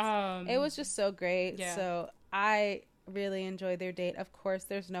options. It was just so great. Yeah. So I really enjoyed their date. Of course,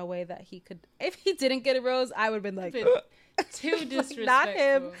 there's no way that he could... If he didn't get a rose, I would have been like... Too disrespectful. Not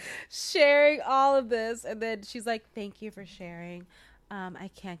him sharing all of this. And then she's like, thank you for sharing. I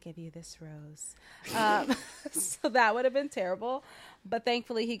can't give you this rose. So that would have been terrible. But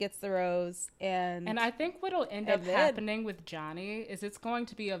thankfully he gets the rose. And I think what'll end up happening with Johnny is it's going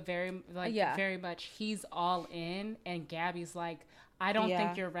to be a very much he's all in, and Gabby's like, I don't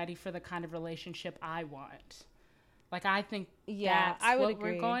think you're ready for the kind of relationship I want. Like, I think that's what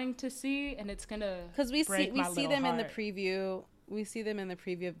we're going to see, and it's gonna we see them in the preview. We see them in the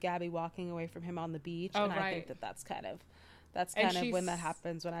preview of Gabby walking away from him on the beach, and I think that's kind of when that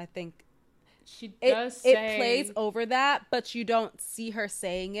happens. When I think it plays over that, but you don't see her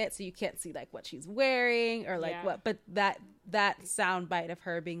saying it, so you can't see like what she's wearing or like what. But that soundbite of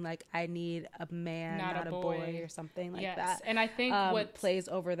her being like, "I need a man, not a boy," or something like that. And I think what plays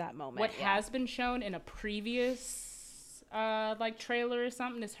over that moment. What has been shown in a previous like trailer or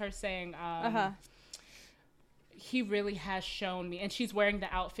something is her saying, he really has shown me, and she's wearing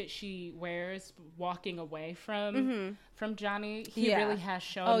the outfit she wears walking away from Johnny. He really has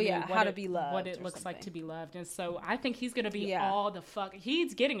shown me how to be loved, what it looks like to be loved. And so I think he's gonna be all the fuck.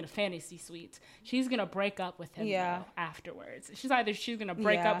 He's getting the fantasy suites. She's gonna break up with him though, afterwards. She's gonna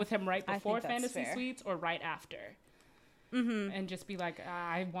break up with him right before fantasy suites or right after. And just be like,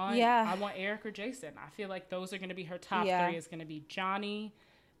 I want Eric or Jason. I feel like those are gonna be her top three. Is gonna be Johnny,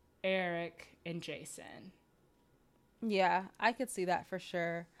 Eric, and Jason. Yeah, I could see that for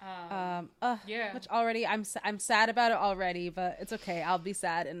sure. Yeah. Which already I'm sad about it already, but it's okay. I'll be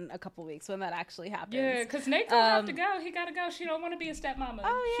sad in a couple weeks when that actually happens. Yeah, because Nate don't have to go. He gotta go. She don't want to be a stepmama.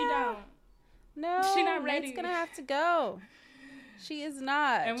 Oh, She yeah. don't. No, She not ready. Nate's gonna have to go. She is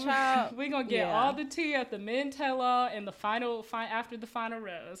not. And Child. we're gonna get all the tea at the men tell-all in the after the final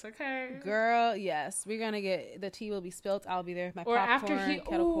rose, okay? Girl, yes. We're gonna get the tea will be spilled. I'll be there with my popcorn,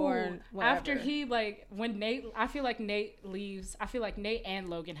 kettle corn, whatever. After he when Nate, I feel like Nate leaves. I feel like Nate and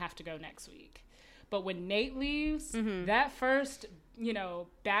Logan have to go next week. But when Nate leaves, that first,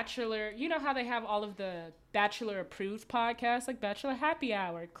 Bachelor, you know how they have all of the Bachelor approved podcasts, like Bachelor Happy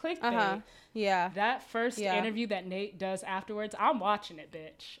Hour, Clickbait. Yeah. That first interview that Nate does afterwards, I'm watching it,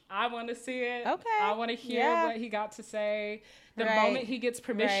 bitch. I want to see it. Okay. I want to hear what he got to say. The moment he gets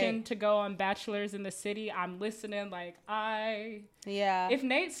permission to go on Bachelors in the City, I'm listening If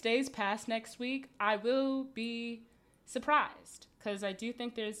Nate stays past next week, I will be surprised. Because I do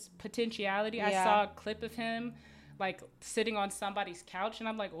think there's potentiality. Yeah. I saw a clip of him, sitting on somebody's couch. And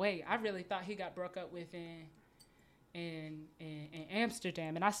I'm like, wait, I really thought he got broke up with in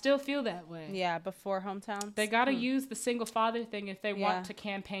Amsterdam. And I still feel that way. Yeah, before hometowns. They got to use the single father thing if they want to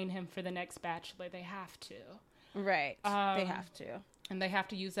campaign him for the next Bachelor. They have to. Right. They have to. And they have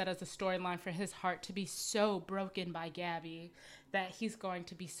to use that as a storyline for his heart to be so broken by Gabby that he's going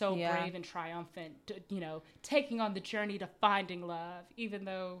to be so brave and triumphant, taking on the journey to finding love, even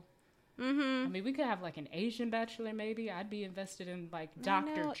though, I mean, we could have an Asian Bachelor maybe. I'd be invested in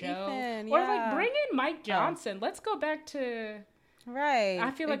Dr. Joe. Ethan, or bring in Mike Johnson. Let's go back to... Right.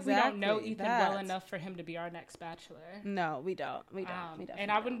 I feel like we don't know Ethan well enough for him to be our next Bachelor. No, we don't. We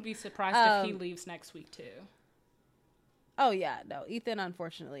and I wouldn't be surprised if he leaves next week too. Oh, yeah. No, Ethan,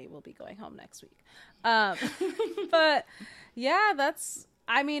 unfortunately, will be going home next week. But, yeah,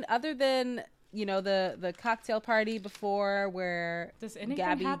 other than, the cocktail party before where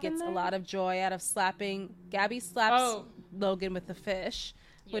Gabby gets a lot of joy out of slapping. Gabby slaps Logan with the fish,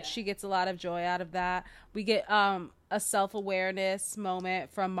 which she gets a lot of joy out of that. We get a self-awareness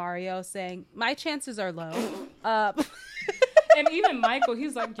moment from Mario saying, my chances are low. And even Michael,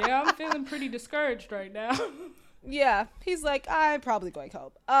 he's like, yeah, I'm feeling pretty discouraged right now. Yeah, he's like, I'm probably going home.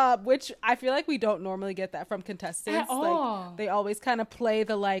 Which I feel like we don't normally get that from contestants. At all. They always kind of play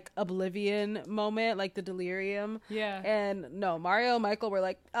the oblivion moment, the delirium. Yeah. And no, Mario and Michael were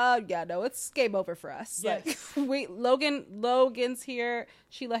like, no, it's game over for us. Yes. Logan's here.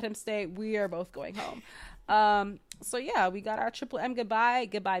 She let him stay. We are both going home. So yeah, we got our triple M goodbye.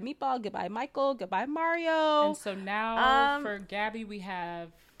 Goodbye Meatball. Goodbye Michael. Goodbye Mario. And so now for Gabby, we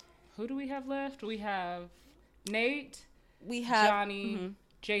have, who do we have left? We have Nate, we have Johnny,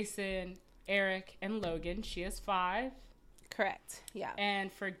 Jason, Eric, and Logan. She has 5. Correct. Yeah.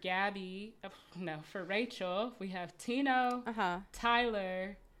 And for for Rachel, we have Tino,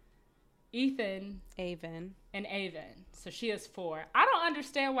 Tyler, Ethan, Avon, and Avon. So she has 4. I don't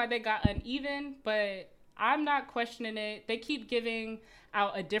understand why they got uneven, but I'm not questioning it. They keep giving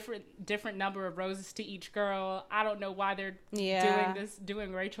out a different number of roses to each girl. I don't know why they're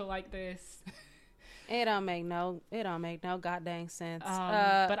doing Rachel like this. It don't make no goddamn sense.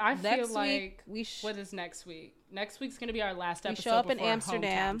 But I feel like what is next week? Next week's gonna be our last episode. We show up in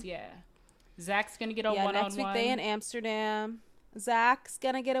Amsterdam. Hometowns. Yeah, Zach's gonna get a one-on-one. Next week they in Amsterdam. Zach's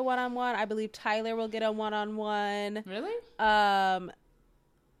gonna get a one-on-one. I believe Tyler will get a one-on-one. Really? I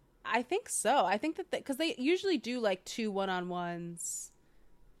think so. I think that because they usually do 2 one-on-ones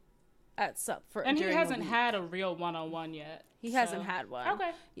at and he hasn't had a real one-on-one yet. He hasn't had one.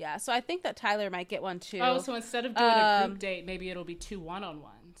 Okay. Yeah, so I think that Tyler might get one too. Oh, so instead of doing a group date, maybe it'll be 2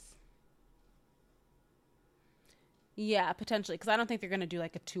 one-on-ones. Yeah, potentially, because I don't think they're going to do a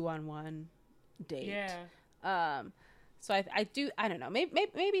 2-on-1 date. Yeah. So I don't know.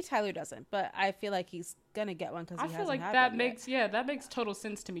 Maybe Tyler doesn't, but I feel like he's going to get one because he hasn't had one. I feel like that makes total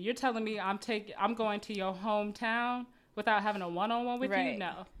sense to me. You're telling me I'm going to your hometown without having a one-on-one with you?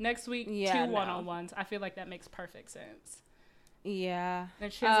 No. Next week, 2 one-on-ones. I feel like that makes perfect sense. Yeah.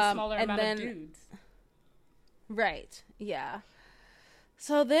 And she has a smaller amount of dudes. Right. Yeah.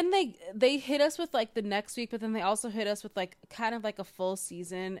 So then they hit us with the next week, but then they also hit us with kind of a full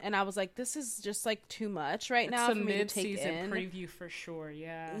season. And I was like, this is just too much now for me to take in. It's a mid-season preview for sure.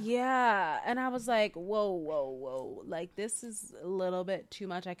 Yeah. Yeah. And I was like, whoa. This is a little bit too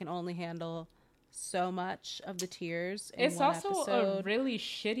much. I can only handle so much of the tears in one episode. It's also a really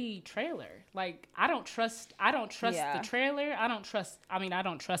shitty trailer. I don't trust the trailer. I don't trust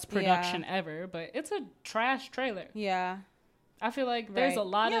production ever, but it's a trash trailer. Yeah. I feel like there's a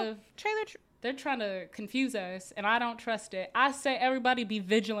lot of trailer. They're trying to confuse us, and I don't trust it. I say everybody be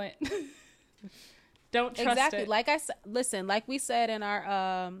vigilant. Don't trust exactly. it. Like I said, listen, like we said in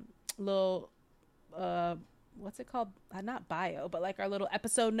our little what's it called? Not bio, but like our little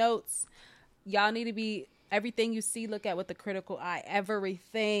episode notes. Y'all need to be everything you see. Look at with a critical eye.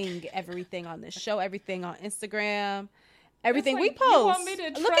 Everything on this show. Everything on Instagram. Everything we post. You want me to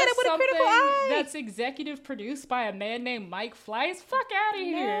look at trust it with a critical eye. That's executive produced by a man named Mike Fleiss? Fuck out of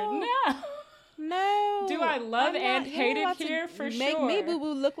here! No. Do I love and hate it here? For sure. Make me Boo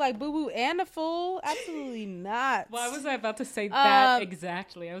Boo look like Boo Boo and a fool? Absolutely not. Why was I about to say that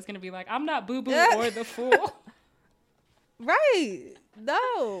exactly? I was going to be like, I'm not Boo Boo or the fool. Right.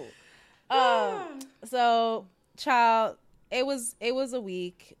 No. So, child, it was a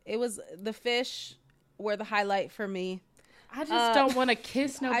week. It was the fish were the highlight for me. I just don't want to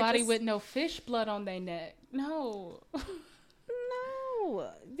kiss nobody with no fish blood on their neck. No. No.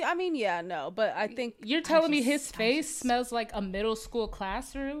 I mean, yeah, no. But I think... You're telling me his face smells like a middle school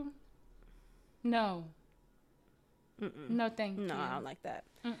classroom? No. Mm-mm. No, thank you. No, I don't like that.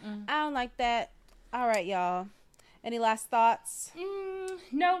 I don't like that. All right, y'all. Any last thoughts?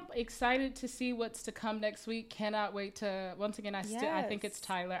 Nope. Excited to see what's to come next week. Cannot wait to... Once again, I think it's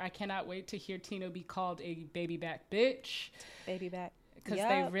Tyler. I cannot wait to hear Tino be called a baby back bitch. Baby back. Because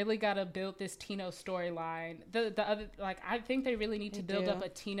they really got to build this Tino storyline. The other... Like, I think they really need to build up a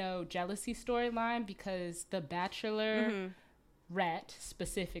Tino jealousy storyline because the Bachelorette,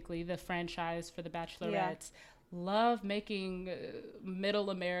 specifically, the franchise for the Bachelorettes... love making middle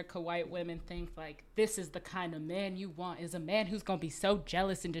America white women think like this is the kind of man you want, is a man who's gonna be so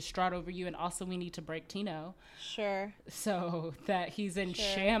jealous and distraught over you, and also we need to break Tino so that he's in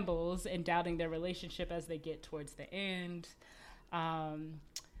shambles and doubting their relationship as they get towards the end.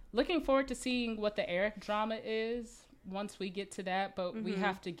 Looking forward to seeing what the Eric drama is once we get to that, but we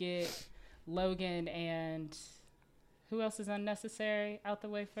have to get Logan and who else is unnecessary out the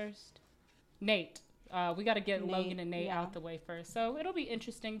way first? Nate. We got to get Logan and Nate out the way first. So it'll be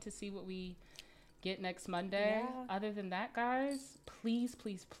interesting to see what we get next Monday. Other than that, guys, please,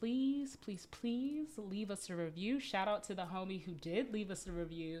 please, please, please, please leave us a review. Shout out to the homie who did leave us a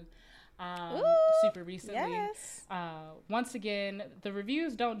review super recently. Once again, the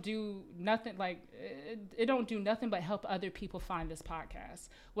reviews don't do nothing it don't do nothing but help other people find this podcast.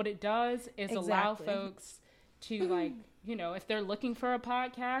 What it does is allow folks to if they're looking for a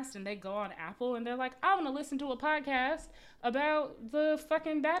podcast and they go on Apple and they're like, I want to listen to a podcast about the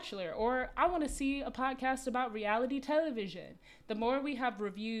fucking Bachelor, or I want to see a podcast about reality television. The more we have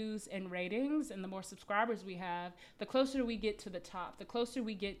reviews and ratings and the more subscribers we have, the closer we get to the top, the closer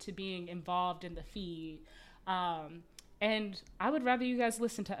we get to being involved in the feed. And I would rather you guys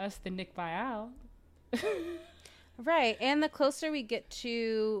listen to us than Nick Vial. Right. And the closer we get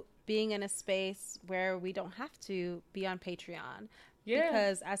to being in a space where we don't have to be on Patreon.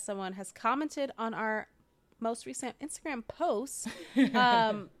 Because as someone has commented on our most recent Instagram post,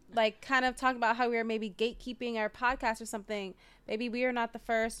 like kind of talking about how we are maybe gatekeeping our podcast or something. Maybe we are not the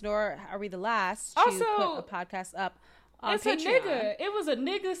first, nor are we the last to put a podcast up on Patreon. It's a nigga. It was a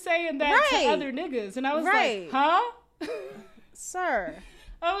nigga saying that to other niggas. And I was like, huh? Sir.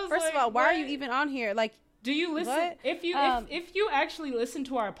 I was First of all, why are you even on here? Like, do you listen? What? If you actually listen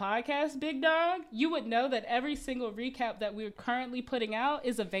to our podcast, Big Dog, you would know that every single recap that we're currently putting out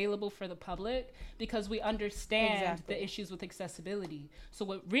is available for the public because we understand the issues with accessibility. So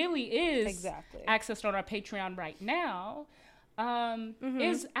what really is accessed on our Patreon right now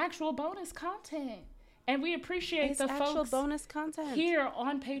is actual bonus content. And we appreciate the folks bonus content here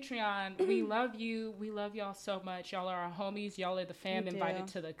on Patreon. We love you. We love y'all so much. Y'all are our homies. Y'all are the fam invited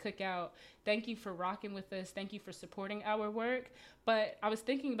to the cookout. Thank you for rocking with us. Thank you for supporting our work. But I was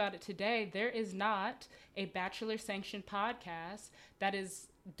thinking about it today. There is not a Bachelor sanctioned podcast that is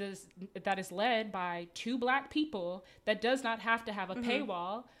led by two Black people that does not have to have a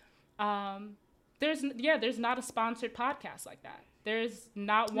paywall. There's not a sponsored podcast like that. There's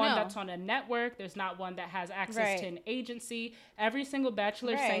not one that's on a network. There's not one that has access to an agency. Every single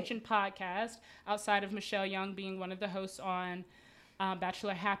Bachelor sanctioned podcast, outside of Michelle Young being one of the hosts on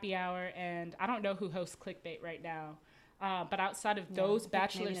Bachelor Happy Hour, and I don't know who hosts Clickbait right now, but outside of those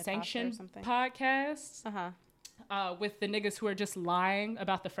Bachelor sanctioned podcasts, with the niggas who are just lying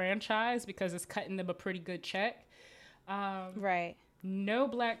about the franchise because it's cutting them a pretty good check, no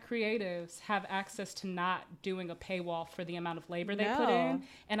Black creatives have access to not doing a paywall for the amount of labor they put in.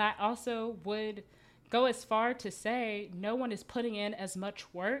 And I also would go as far to say no one is putting in as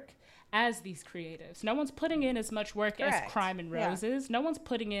much work as these creatives. No one's putting in as much work as Crime and Roses. No one's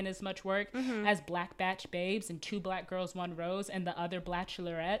putting in as much work as Black Batch Babes and Two Black Girls, One Rose and the other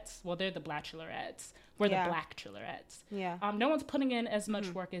Bachelorettes. Well, they're the Bachelorettes. We're the Blackchelorettes. Yeah. No one's putting in as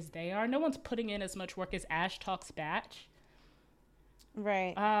much work as they are. No one's putting in as much work as Ash Talks Batch.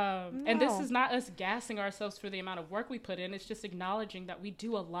 Right. And this is not us gassing ourselves for the amount of work we put in. It's just acknowledging that we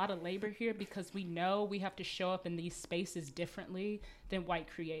do a lot of labor here because we know we have to show up in these spaces differently than white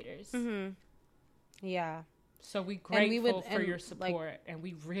creators. Yeah. So we're grateful for your support, and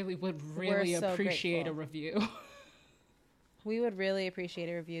we really would appreciate a review. We would really appreciate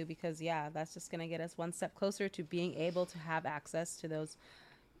a review because, that's just going to get us one step closer to being able to have access to those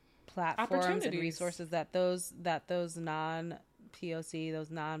platforms and resources that those non-POC,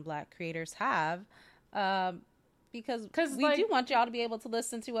 those non-Black creators have. Because we do want y'all to be able to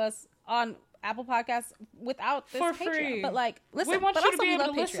listen to us on Apple Podcasts without this for Patreon. free. But listen, we want you to be able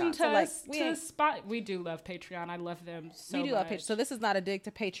to listen to us to spot. We do love Patreon. I love them so much. We do love Patreon. So this is not a dig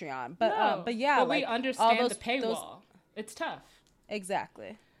to Patreon, but but we understand the paywall. It's tough.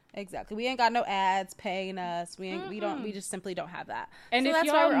 Exactly. We ain't got no ads paying us. We just simply don't have that. And so if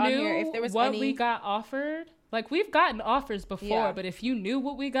y'all knew if there was what we got offered, we've gotten offers before, but if you knew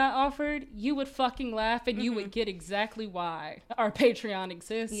what we got offered, you would fucking laugh and you would get exactly why our Patreon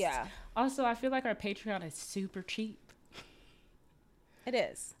exists. Yeah. Also, I feel like our Patreon is super cheap. It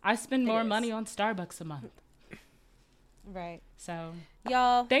is. I spend more money on Starbucks a month. Right. So,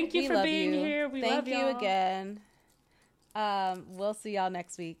 y'all, thank you for being here. We love y'all. Thank you again. We'll see y'all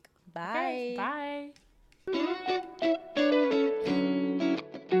next week. Bye. Okay, bye.